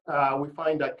part, we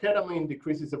find that ketamine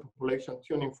decreases the population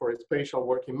tuning for spatial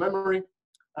working memory,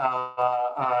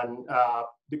 and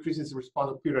decreases the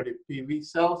response of putative PV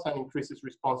cells and increases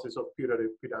responses of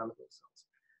putative pyramidal cells.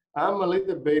 I'm a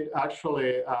little bit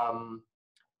actually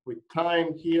with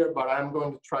time here, but I'm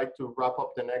going to try to wrap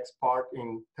up the next part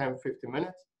in 10-15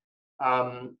 minutes.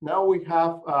 Now we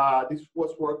have, this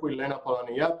was work with Lena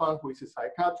Palaniappan, who is a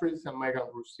psychiatrist, and Megan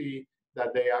Russi,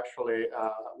 that they actually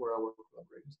were our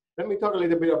collaborators. Let me talk a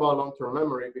little bit about long-term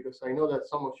memory, because I know that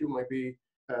some of you might be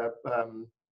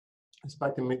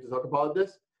expecting me to talk about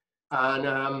this.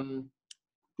 And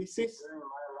this is...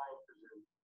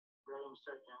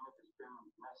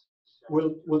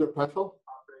 Will the pretzel?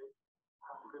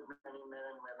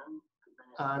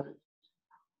 And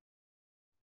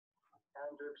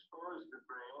to expose the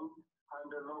brain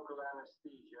under local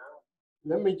anesthesia.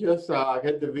 Let me just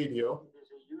get the video. It is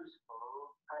a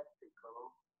useful,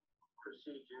 practical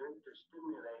procedure to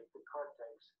stimulate the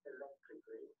cortex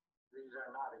electrically. These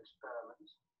are not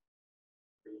experiments.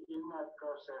 In that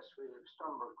process, we have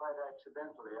stumbled quite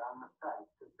accidentally on the fact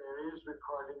that there is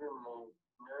recorded in the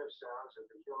nerve cells of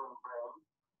the human brain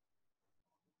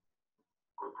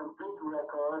a complete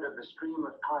record of the stream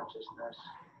of consciousness.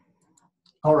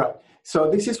 All right, so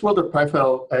this is Walter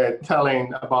Preifel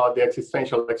telling about the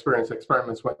existential experience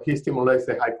experiments when he stimulates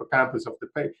the hippocampus of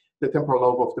the temporal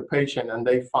lobe of the patient, and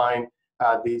they find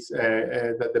that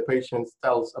the patient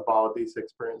tells about these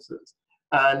experiences.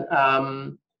 And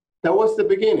that was the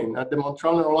beginning at the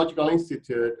Montreal Neurological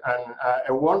Institute, and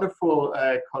a wonderful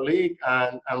colleague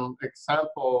and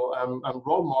example and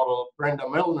role model, Brenda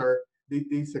Milner, did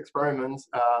these experiments.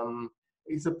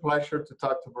 It's a pleasure to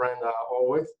talk to Brenda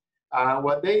always.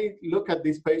 What they look at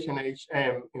this patient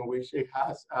HM, in which it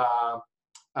has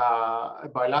a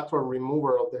bilateral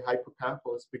removal of the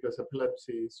hippocampus because of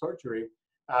epilepsy surgery.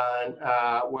 And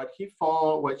what she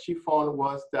found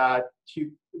was that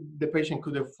the patient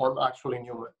couldn't form actually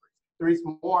new memories. There is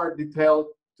more detail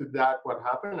to that, what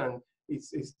happened, and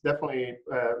it's definitely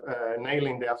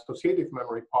nailing the associative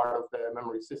memory part of the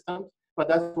memory system, but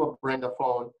that's what Brenda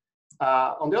found.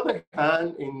 On the other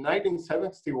hand, in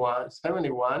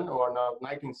 1971 or now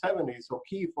 1970s,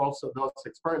 O'Keefe also does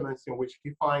experiments in which he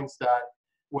finds that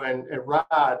when a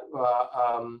rat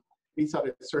is at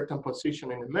a certain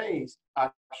position in a maze,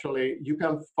 actually you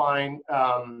can find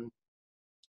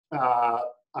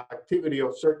activity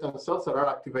of certain cells that are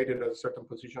activated at a certain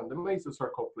position in the maze. Those are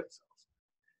called play cells.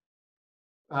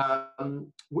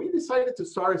 We decided to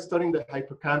start studying the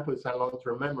hippocampus and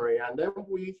long-term memory, and then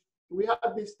we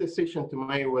had this decision to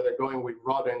make whether going with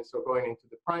rodents or going into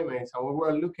the primates, and we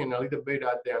were looking a little bit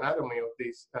at the anatomy of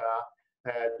these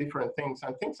different things,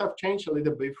 and things have changed a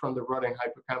little bit from the rodent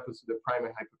hippocampus to the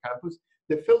primate hippocampus.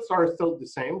 The fields are still the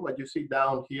same, what you see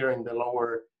down here in the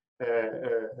lower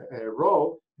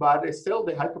row, but still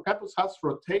the hippocampus has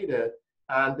rotated,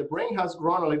 and the brain has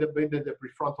grown a little bit in the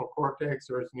prefrontal cortex.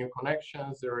 There's new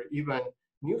connections. There are even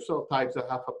new cell types that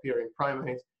have appeared in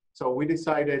primates. So we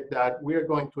decided that we are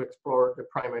going to explore the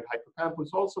primate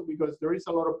hippocampus also because there is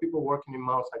a lot of people working in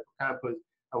mouse hippocampus,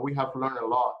 and we have learned a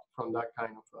lot from that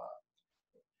kind of.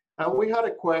 And we had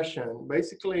a question.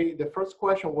 Basically, the first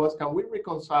question was, can we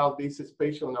reconcile this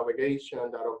spatial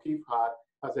navigation that O'Keefe had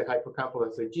as a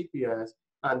hippocampus, as a GPS,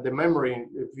 and the memory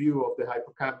view of the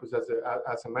hippocampus as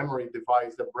a memory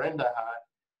device that Brenda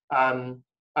had?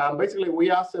 Basically,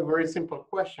 we asked a very simple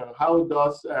question. How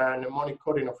does mnemonic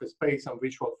coding of space and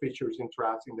visual features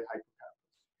interact in the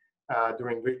hippocampus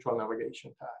during virtual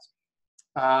navigation tasks?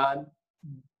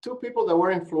 Two people that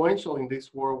were influential in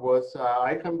this work was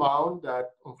Eichenbaum,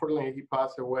 that unfortunately he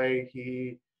passed away.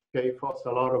 He gave us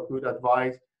a lot of good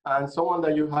advice. And someone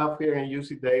that you have here in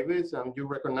UC Davis, and you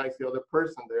recognize the other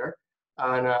person there.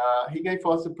 And he gave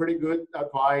us a pretty good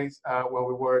advice when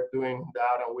we were doing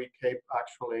that, and we kept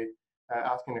actually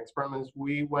asking experiments.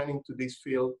 We went into this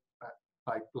field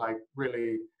like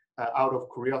really out of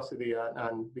curiosity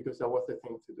and because that was the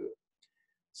thing to do.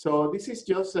 So this is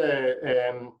just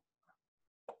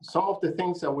some of the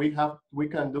things that we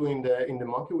can do in the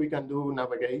monkey, we can do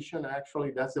navigation.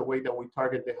 Actually, that's the way that we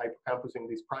target the hippocampus in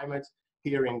these primates.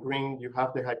 Here in green, you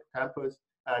have the hippocampus,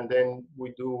 and then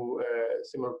we do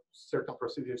similar certain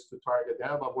procedures to target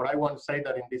them. But what I want to say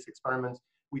that in these experiments,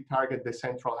 we target the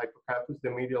central hippocampus, the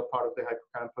medial part of the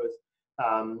hippocampus,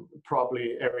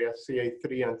 probably area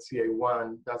CA3 and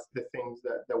CA1. That's the things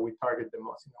that we target the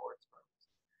most in our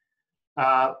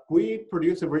experiments. We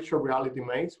produce a virtual reality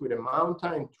maze with a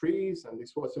mountain, trees, and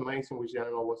this was a maze in which the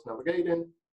animal was navigating.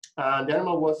 And the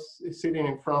animal was sitting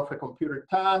in front of a computer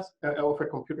task, of a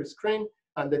computer screen,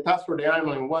 and the task for the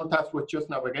animal in one task was just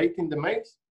navigating the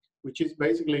maze, which is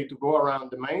basically to go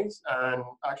around the maze and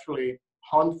actually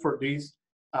hunt for these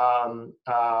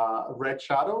red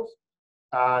shadows.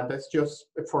 That's just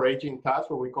a foraging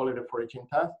task, or we call it a foraging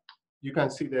task. You can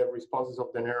see the responses of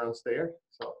the neurons there.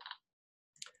 So,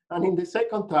 and in the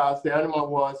second task, the animal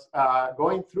was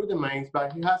going through the maze,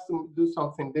 but he has to do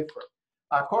something different.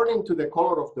 According to the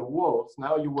color of the walls,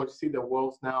 now you will see the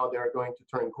walls now, they're going to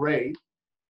turn gray.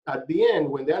 At the end,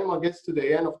 when the animal gets to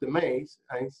the end of the maze,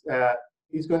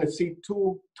 he's going to see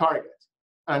two targets.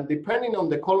 And depending on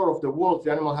the color of the walls,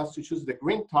 the animal has to choose the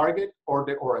green target or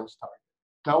the orange target.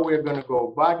 Now we're going to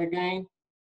go back again,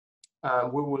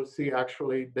 and we will see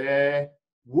actually the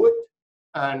wood.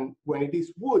 And when it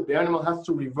is wood, the animal has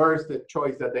to reverse the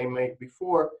choice that they made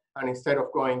before, and instead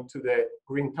of going to the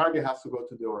green target, has to go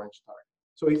to the orange target.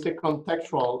 So it's a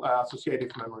contextual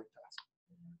associative memory task.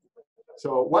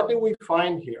 So what did we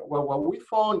find here? Well, what we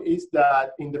found is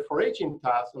that in the foraging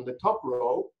task on the top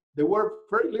row, there were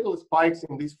very little spikes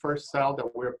in this first cell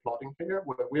that we're plotting here.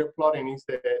 What we're plotting is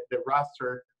the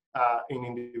raster in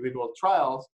individual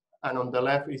trials, and on the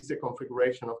left is the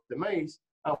configuration of the maze.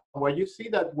 Where you see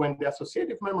that when the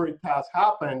associative memory task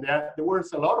happened, there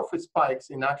was a lot of spikes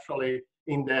in actually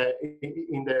in the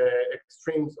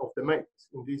extremes of the maze,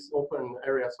 in these open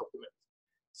areas of the maze,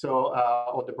 so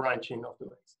or the branching of the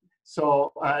maze.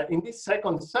 So in this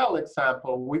second cell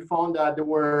example, we found that there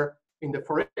were in the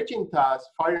foraging task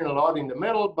firing a lot in the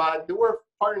middle, but they were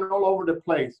firing all over the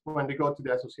place when they go to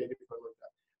the associative memory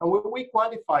task. And when we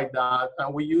quantified that,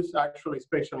 and we use actually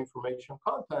spatial information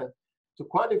content to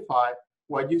quantify,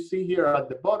 what you see here at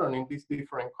the bottom in these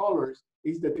different colors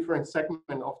is the different segment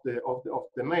of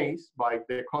the maze by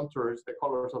the contours. The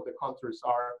colors of the contours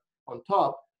are on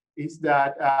top. Is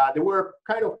that there were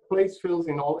kind of place fills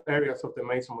in all areas of the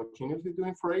maze homogeneously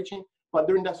doing foraging, but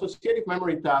during the associative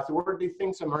memory task, there were these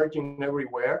things emerging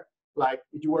everywhere, like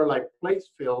you were like place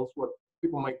fills, what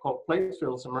people might call place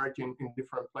fills emerging in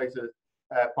different places,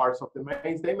 parts of the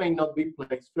maze. They may not be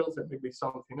place fills, it may be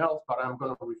something else, but I'm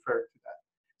going to refer to that.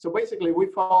 So basically, we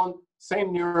found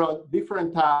same neuron,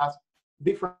 different task,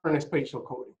 different spatial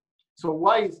coding. So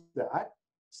why is that?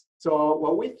 So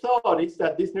what we thought is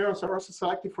that these neurons are also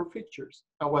selective for features.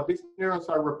 And what these neurons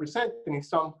are representing is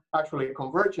some actually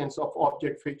convergence of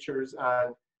object features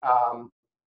and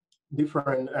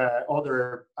different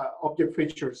other object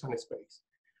features in space.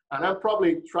 And I'll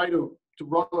probably try to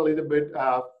run a little bit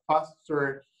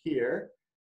faster here.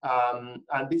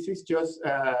 And this is just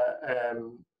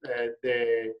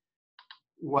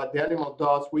what the animal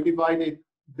does. We divided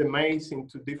the maze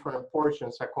into different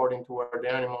portions according to where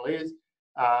the animal is.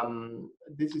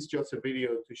 This is just a video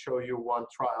to show you one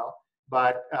trial,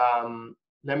 but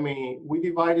we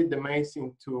divided the maze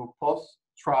into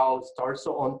post-trial starts.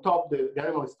 So on top, the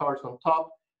animal starts on top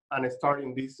and it starts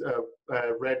in this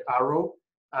red arrow.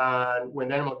 And when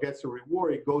the animal gets a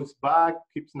reward, it goes back,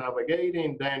 keeps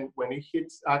navigating. Then when it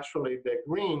hits actually the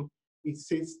green, it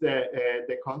sees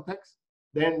the context.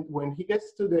 Then when he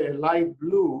gets to the light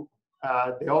blue,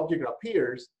 the object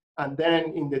appears. And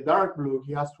then in the dark blue,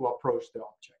 he has to approach the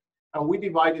object. And we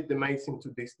divided the maze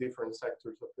into these different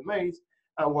sectors of the maze.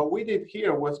 And what we did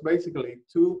here was basically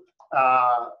to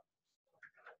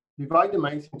divide the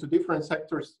maze into different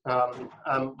sectors.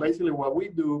 And basically what we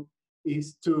do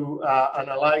is to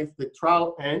analyze the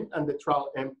trial n and the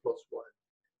trial n+1.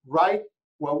 Right,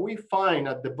 what we find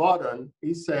at the bottom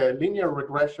is a linear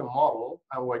regression model.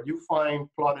 And what you find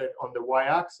plotted on the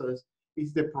y-axis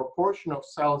is the proportion of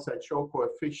cells that show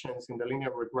coefficients in the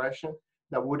linear regression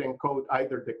that would encode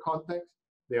either the context,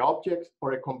 the objects,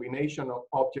 or a combination of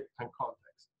object and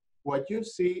context. What you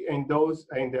see in those,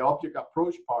 in the object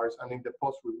approach parts and in the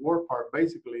post-reward part,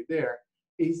 basically there,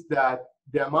 is that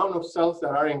the amount of cells that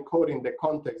are encoding the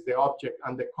context, the object,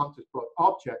 and the context plot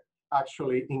object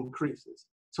actually increases.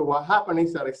 So what happened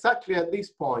is that exactly at this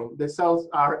point, the cells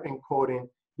are encoding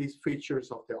these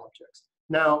features of the objects.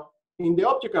 Now, in the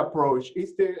object approach,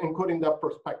 it's encoding that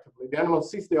prospectively. The animal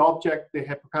sees the object, the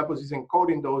hippocampus is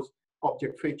encoding those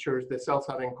object features, the cells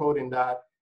are encoding that.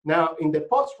 Now, in the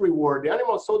post-reward, the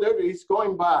animal saw that it's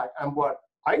going back, and what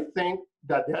I think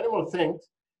that the animal thinks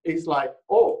is like,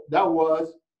 oh, that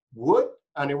was wood,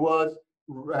 and it was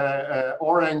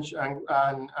orange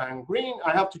and green.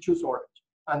 I have to choose orange.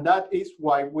 And that is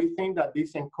why we think that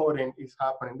this encoding is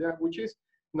happening there, which is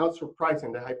not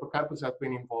surprising. The hippocampus has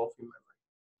been involved in memory.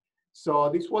 So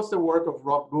this was the work of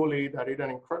Rob Gooley that did an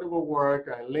incredible work,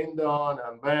 and Lyndon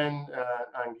and Ben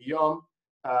and Guillaume.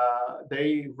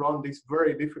 They run these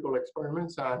very difficult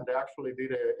experiments, and they actually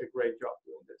did a great job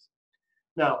doing this.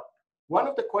 Now, one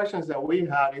of the questions that we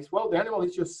had is, well, the animal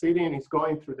is just sitting, it's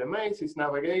going through the maze, it's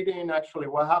navigating. Actually,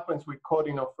 what happens with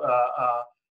coding of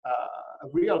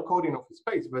real coding of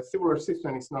space? The vestibular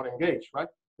system is not engaged, right?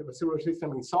 The vestibular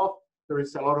system is off. There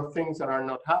is a lot of things that are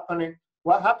not happening.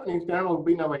 What happens if the animal will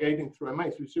be navigating through a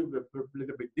maze? Which is a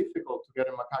little bit difficult to get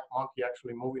a macaque monkey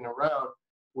actually moving around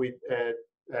with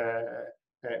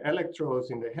electrodes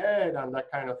in the head and that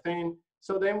kind of thing.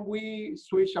 So then we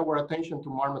switch our attention to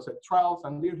marmoset trials,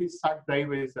 and there is Zach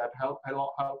Davis that helped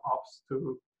us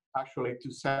to actually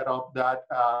to set up that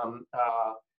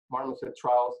marmoset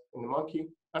trials in the monkey.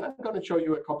 And I'm going to show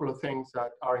you a couple of things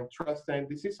that are interesting.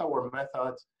 This is our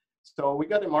methods. So we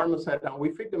got a marmoset, and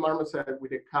we feed the marmoset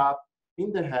with a cap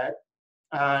in the head.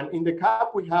 And in the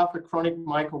cap, we have a chronic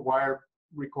microwire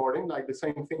recording, like the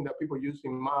same thing that people use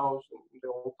in mouse in the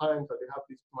old times, that they have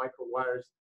these microwires.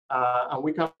 And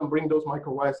we can bring those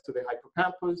microwires to the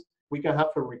hippocampus. We can have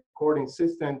a recording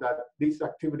system that this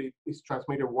activity is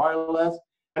transmitted wireless.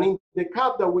 And in the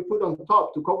cap that we put on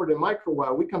top to cover the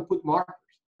microwire, we can put markers.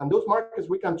 And those markers,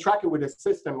 we can track it with a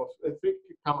system of a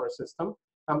 3-camera system.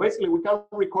 And basically, we can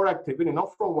record activity,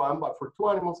 not from one, but for 2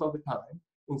 animals at a time,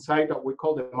 inside what we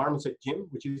call the marmoset gym,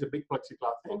 which is a big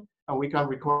plexiglass thing. And we can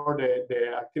record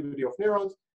the activity of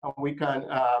neurons, and we can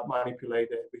manipulate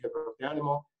the behavior of the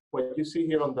animal. What you see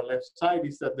here on the left side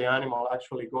is that the animal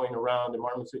actually going around the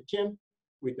marmoset gym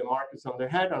with the markers on the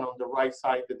head, and on the right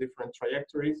side, the different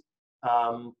trajectories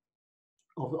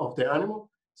of the animal.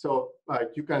 So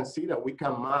you can see that we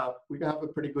can have a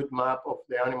pretty good map of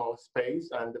the animal space.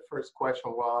 And the first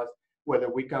question was whether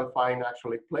we can find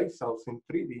actually place cells in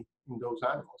 3D in those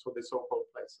animals, so the so-called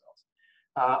place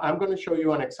cells. I'm going to show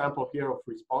you an example here of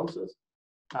responses.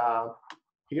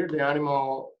 Here the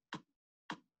animal,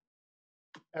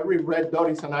 every red dot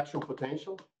is an action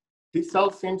potential. This cell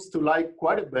seems to like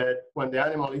quite a bit when the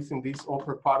animal is in this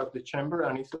upper part of the chamber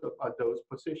and is at those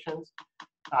positions.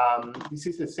 This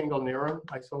is a single neuron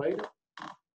isolated.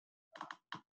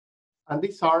 And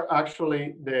these are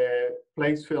actually the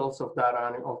place fields of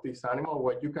this animal.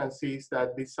 What you can see is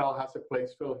that this cell has a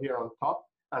place field here on top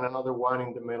and another one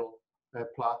in the middle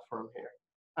platform here.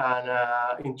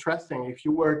 And interesting, if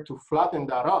you were to flatten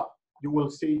that up, you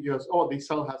will see just, oh, this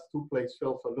cell has 2 place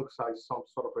fields, so it looks like some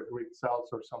sort of a grid cells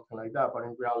or something like that, but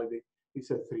in reality,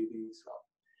 it's a 3D cell.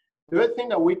 The other thing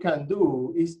that we can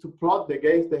do is to plot the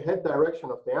gaze, the head direction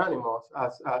of the animals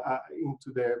as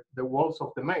into the walls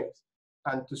of the maze.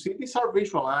 And to see, these are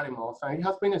visual animals, and it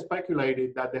has been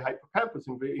speculated that the hippocampus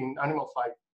in animals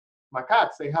like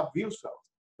macaques, they have view cells.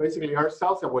 Basically, are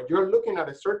cells that when you're looking at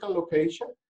a certain location,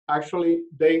 actually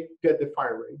they get the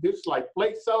fire rate. There's like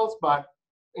place cells, but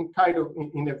in kind of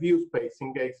in a view space,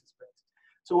 in gaze space.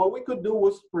 So what we could do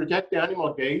was project the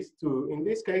animal gaze to, in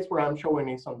this case, where I'm showing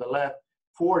is on the left,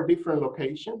 4 different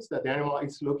locations that the animal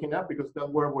is looking at, because that's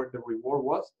where the reward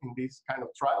was in these kind of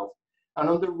trials. And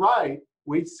on the right,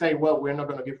 we say, well, we're not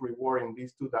going to give reward in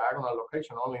these 2 diagonal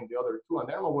locations, only in the other 2. And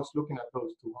the animal was looking at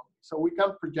those 2 only. So we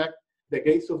can project the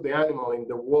gaze of the animal in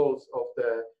the walls of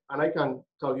the, and I can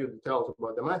tell you details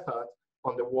about the method,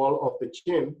 on the wall of the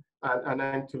gym, and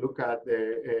then to look at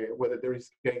whether there is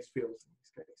gaze fields in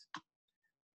this case.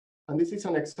 And this is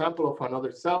an example of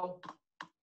another cell.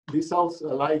 These cells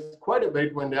lies quite a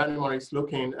bit when the animal is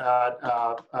looking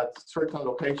at certain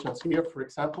locations. Here, for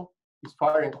example, is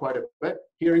firing quite a bit.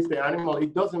 Here is the animal,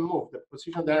 it doesn't move. The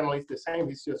position of the animal is the same.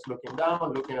 He's just looking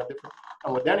down, looking at different,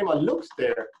 and when the animal looks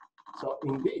there, so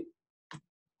indeed,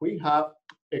 we have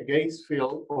a gaze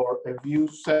field or a view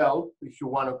cell, if you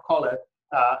want to call it,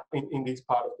 in this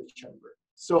part of the chamber.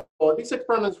 So these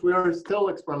experiments, we are still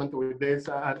experimenting with this,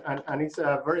 and it's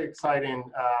a very exciting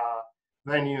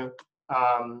venue.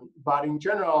 But in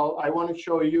general, I want to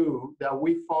show you that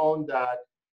we found that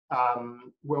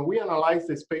when we analyze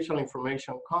the spatial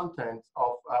information content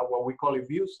of what we call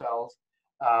view cells,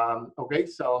 or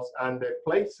gaze cells, and the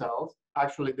place cells,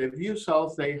 actually the view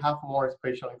cells, they have more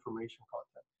spatial information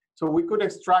content. So we could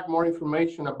extract more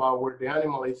information about where the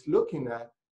animal is looking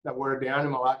at than where the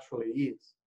animal actually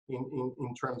is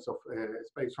in terms of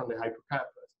space from the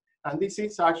hippocampus. And this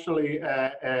is actually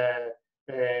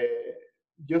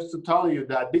just to tell you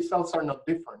that these cells are not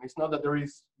different. It's not that there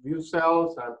is view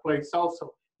cells and play cells,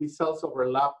 so these cells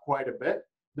overlap quite a bit.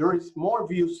 There is more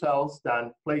view cells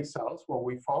than play cells, what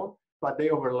we found, but they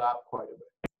overlap quite a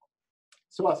bit.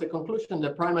 So as a conclusion,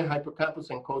 the primate hippocampus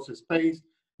encodes space,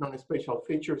 non-spatial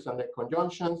features, and their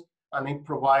conjunctions, and it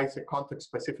provides a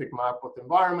context-specific map of the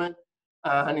environment.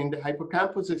 And in the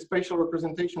hippocampus, the spatial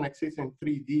representation exists in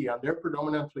 3D, and they're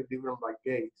predominantly driven by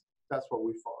gaze. That's what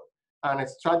we found. And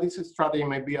this strategy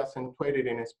may be accentuated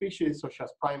in a species such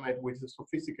as primate with a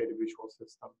sophisticated visual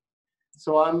system.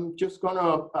 So I'm just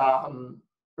gonna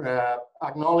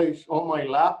acknowledge all my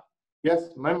lab.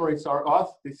 Yes, memories are us.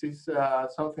 This is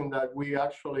something that we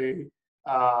actually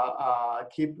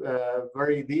keep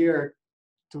very dear,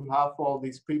 to have all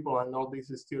these people and all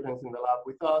these students in the lab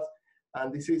with us.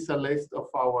 And this is a list of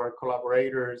our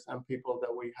collaborators and people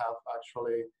that we have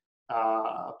actually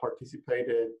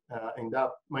participated in that.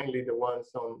 Mainly the ones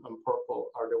on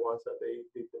purple are the ones that they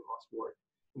did the most work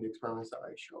in the experiments that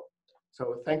I showed.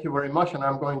 So thank you very much, and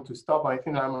I'm going to stop. I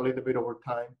think I'm a little bit over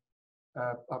time.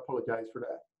 I apologize for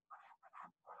that.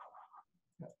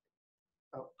 Yeah.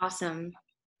 Oh. Awesome.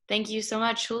 Thank you so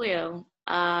much, Julio.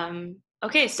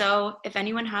 Okay, so if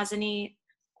anyone has any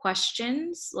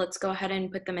questions, let's go ahead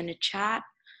and put them in the chat.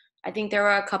 I think there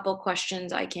are a couple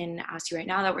questions I can ask you right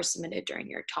now that were submitted during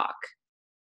your talk.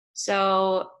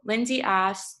 So Lindsay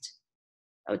asked,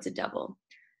 oh, it's a double.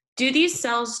 Do these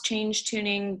cells change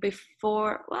tuning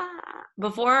before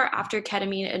or after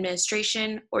ketamine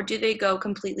administration, or do they go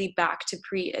completely back to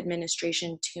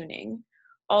pre-administration tuning?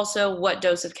 Also, what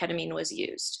dose of ketamine was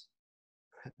used?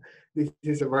 This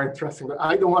is a very interesting one.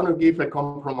 I don't want to give a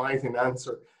compromising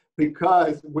answer,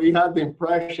 because we had the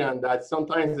impression that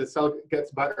sometimes the cell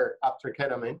gets better after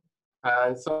ketamine,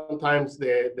 and sometimes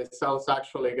the cells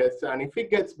actually gets, and if it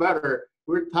gets better,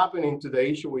 we're tapping into the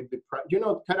issue with depression. You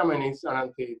know, ketamine is an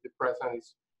antidepressant,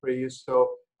 it's very used.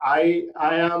 So I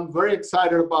am very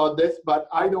excited about this, but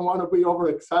I don't want to be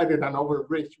overexcited and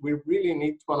overreach. We really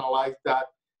need to analyze that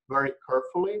very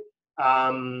carefully.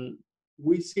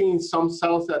 We see in some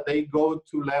cells that they go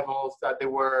to levels that they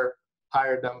were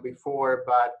higher than before,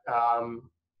 but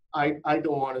I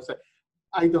don't want to say,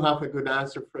 I don't have a good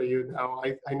answer for you now.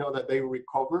 I know that they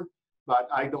recover, but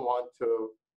I don't want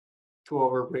to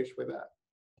overreach with that.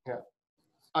 Yeah,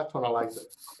 I have to analyze it.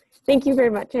 Thank you very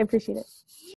much. I appreciate it.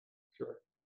 Sure.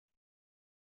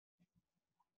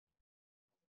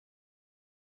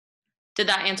 Did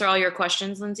that answer all your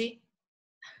questions, Lindsay?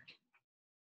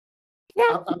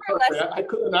 Yeah, I'm sorry, I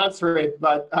couldn't answer it,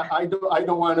 but I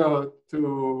don't want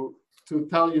to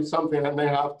tell you something and then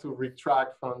have to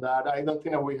retract from that. I don't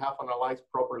think that we have analyzed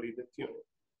properly the tuning.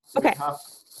 Okay.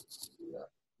 Yeah,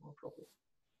 no problem.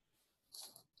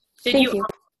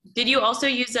 Did you also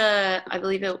use I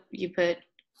believe you put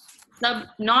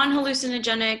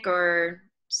non-hallucinogenic or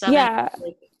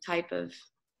type of?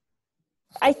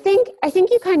 I think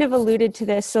you kind of alluded to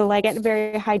this. So like at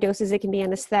very high doses, it can be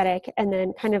anesthetic, and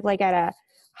then kind of like at a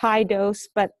high dose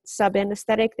but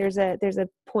sub-anesthetic, there's a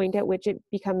point at which it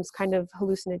becomes kind of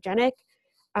hallucinogenic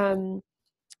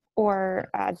or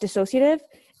dissociative.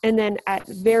 And then at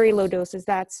very low doses,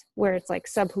 that's where it's like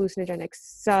sub-hallucinogenic,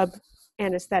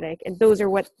 sub-anesthetic. And those are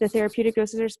what the therapeutic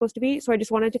doses are supposed to be. So I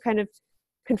just wanted to kind of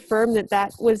confirm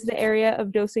that was the area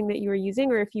of dosing that you were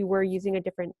using, or if you were using a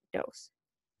different dose.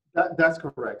 That's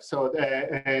correct. So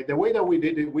the way that we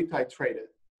did it, we titrated,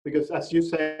 because as you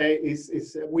say,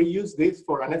 we use this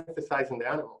for anesthetizing the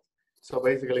animals. So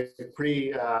basically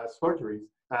pre-surgeries,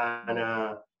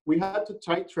 and we had to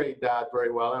titrate that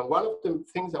very well. And one of the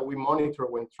things that we monitor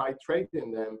when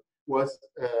titrating them was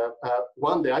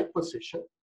one, the eye position.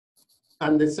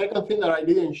 And the second thing that I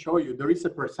didn't show you, there is a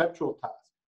perceptual task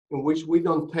in which we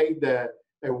don't take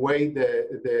away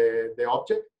the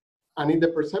object. And in the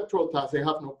perceptual task, they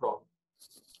have no problem.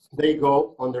 They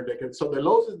go under the, so the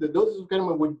doses of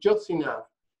ketamine were just enough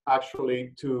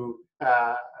actually to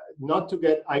not to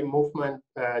get eye movement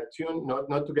tuned,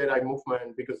 not to get eye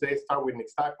movement, because they start with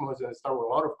nystagmus and they start with a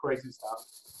lot of crazy stuff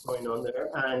going on there.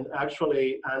 And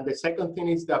actually, and the second thing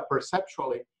is that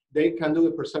perceptually, they can do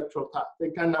the perceptual task.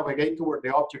 They can navigate toward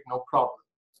the object, no problem.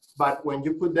 But when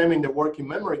you put them in the working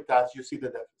memory task, you see the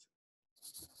deficit.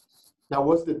 That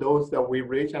was the dose that we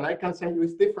reached, and I can send you,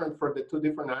 it's different for the two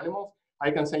different animals. I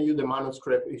can send you the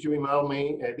manuscript. If you email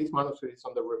me, this manuscript is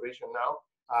under revision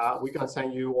now. We can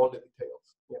send you all the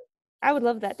details. Yeah. I would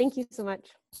love that. Thank you so much.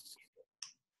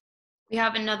 We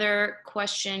have another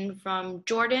question from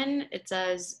Jordan. It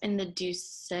says, in the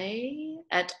Doucet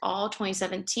et al.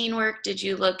 2017 work, did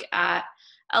you look at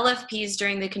LFPs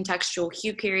during the contextual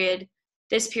Q period?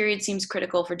 This period seems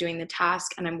critical for doing the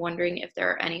task, and I'm wondering if there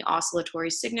are any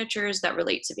oscillatory signatures that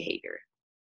relate to behavior.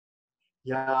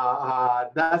 Yeah,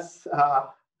 that's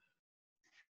a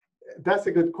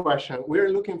good question. We're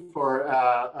looking for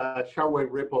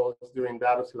shortwave ripples during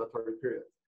that oscillatory period.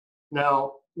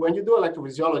 Now, when you do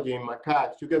electrophysiology in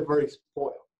macaques, you get very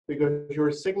spoiled because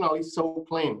your signal is so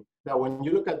clean that when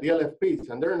you look at the LFPs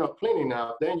and they're not clean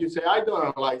enough, then you say, I don't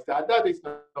analyze that. That is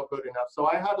not good enough. So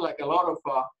I had like a lot of,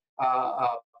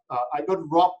 I got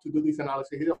Rob to do this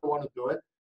analysis. He didn't want to do it.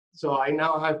 So I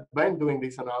now have been doing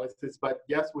this analysis. But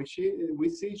yes, we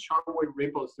see shortwave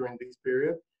ripples during this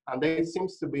period, and they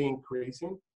seems to be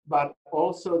increasing, but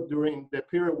also during the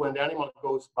period when the animal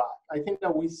goes back. I think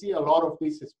that we see a lot of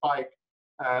this spike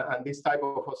and this type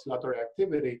of oscillatory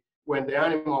activity when the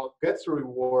animal gets a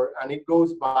reward and it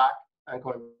goes back and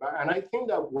coming back. And I think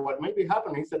that what may be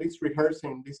happening is that it's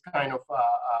rehearsing this kind of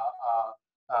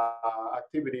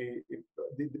activity,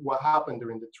 what happened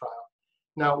during the trial.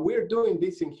 Now, we're doing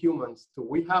this in humans too.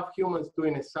 We have humans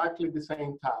doing exactly the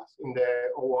same task in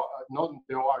the OR, not in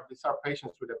the OR. These are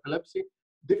patients with epilepsy,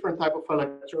 different type of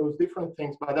electrodes, different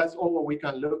things, but that's all what we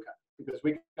can look at because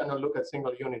we cannot look at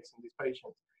single units in these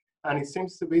patients. And it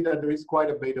seems to be that there is quite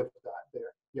a bit of that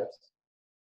there, yes.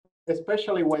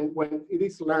 Especially when it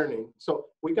is learning. So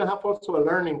we can have also a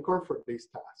learning curve for this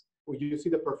task, where you see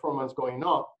the performance going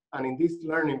up, and in this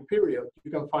learning period,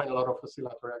 you can find a lot of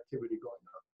oscillatory activity going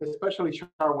on, especially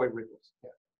shortwave ripples. Yeah.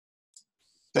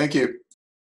 Thank you.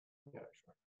 Yeah,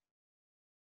 sure.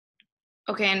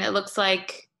 Okay, and it looks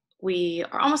like we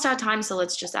are almost out of time, so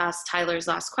let's just ask Tyler's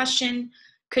last question.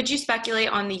 Could you speculate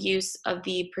on the use of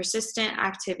the persistent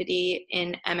activity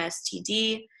in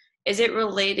MSTD? Is it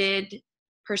related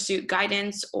pursuit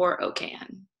guidance or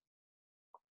OKN?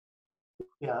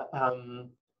 Yeah,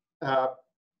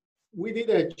 we did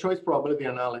a choice probability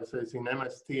analysis in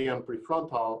MST and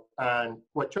prefrontal, and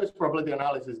what choice probability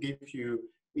analysis gives you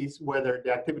is whether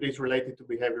the activity is related to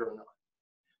behavior or not.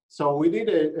 So we did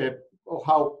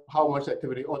how much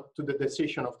activity or to the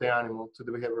decision of the animal, to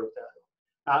the behavior of the animal.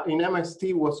 In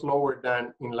MST was lower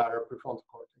than in lateral prefrontal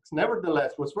cortex.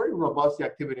 Nevertheless, was very robust the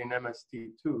activity in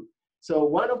MST too. So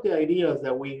one of the ideas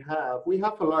that we have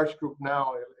a large group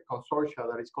now, a consortia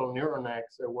that is called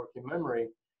NeuronX, working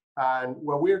memory. And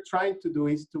what we're trying to do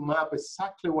is to map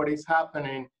exactly what is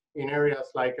happening in areas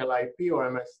like LIP or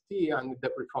MST and the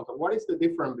prefrontal. What is the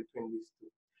difference between these two?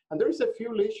 And there is a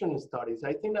few lesion studies.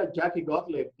 I think that Jackie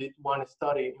Gottlieb did one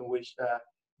study in which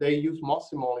they use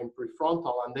Mosimol in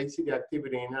prefrontal and they see the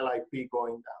activity in LIP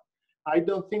going down. I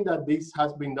don't think that this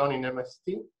has been done in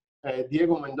MST.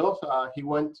 Diego Mendoza, he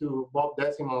went to Bob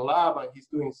Desimon lab and he's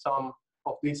doing some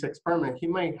of these experiments. He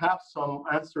may have some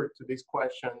answer to these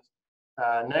questions.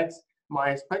 Next,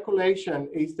 my speculation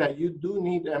is that you do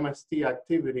need MST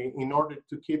activity in order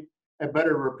to keep a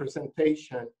better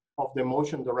representation of the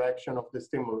motion direction of the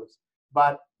stimulus.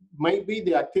 But maybe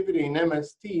the activity in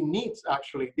MST needs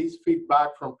actually this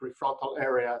feedback from prefrontal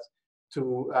areas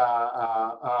to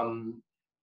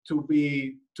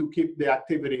keep the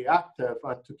activity active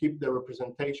and to keep the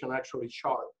representation actually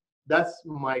sharp. That's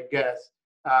my guess.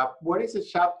 What is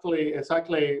exactly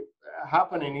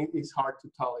happening is hard to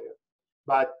tell you,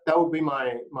 but that would be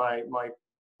my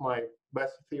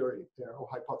best theory there or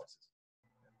hypothesis.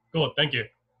 Cool, thank you.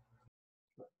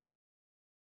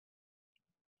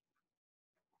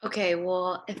 Okay,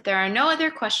 well, if there are no other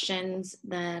questions,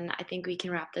 then I think we can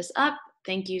wrap this up.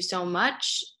 Thank you so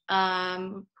much,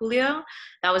 Julio.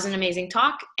 That was an amazing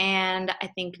talk. And I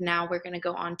think now we're going to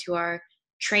go on to our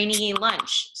trainee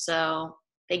lunch. So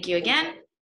thank you again.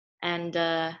 And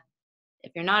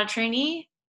if you're not a trainee,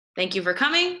 thank you for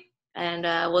coming. And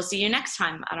we'll see you next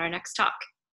time on our next talk.